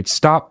 Make it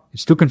stop.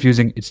 It's too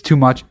confusing. It's too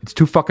much. It's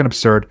too fucking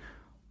absurd.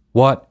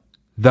 What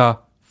the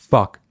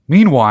fuck?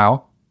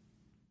 Meanwhile,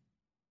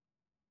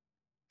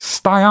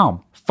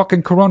 Stiam.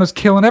 Fucking Corona's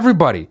killing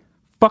everybody.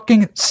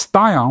 Fucking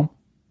Stiam.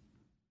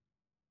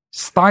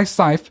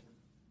 Stisaif.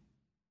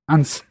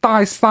 And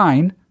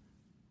Stisign.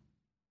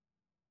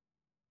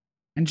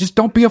 And just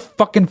don't be a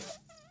fucking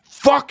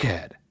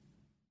fuckhead.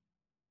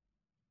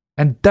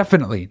 And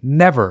definitely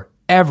never,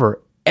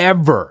 ever,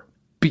 ever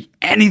be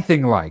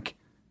anything like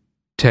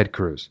Ted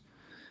Cruz.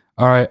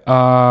 All right,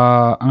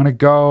 I'm gonna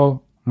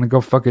go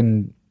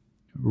fucking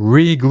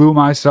re-glue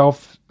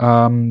myself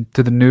to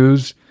the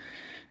news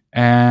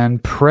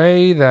and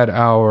pray that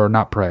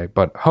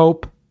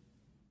hope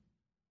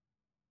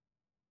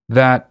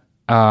that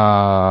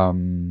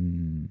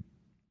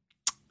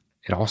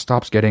it all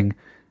stops getting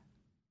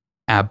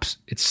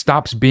it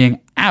stops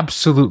being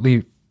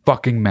absolutely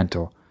fucking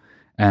mental.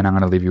 And I'm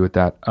going to leave you with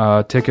that.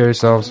 Take care of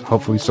yourselves.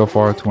 Hopefully so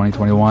far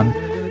 2021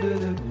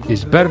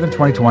 is better than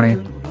 2020.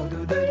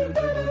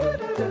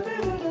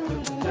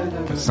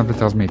 Something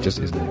tells me it just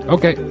isn't.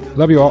 Okay.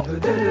 Love you all.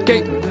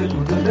 Okay.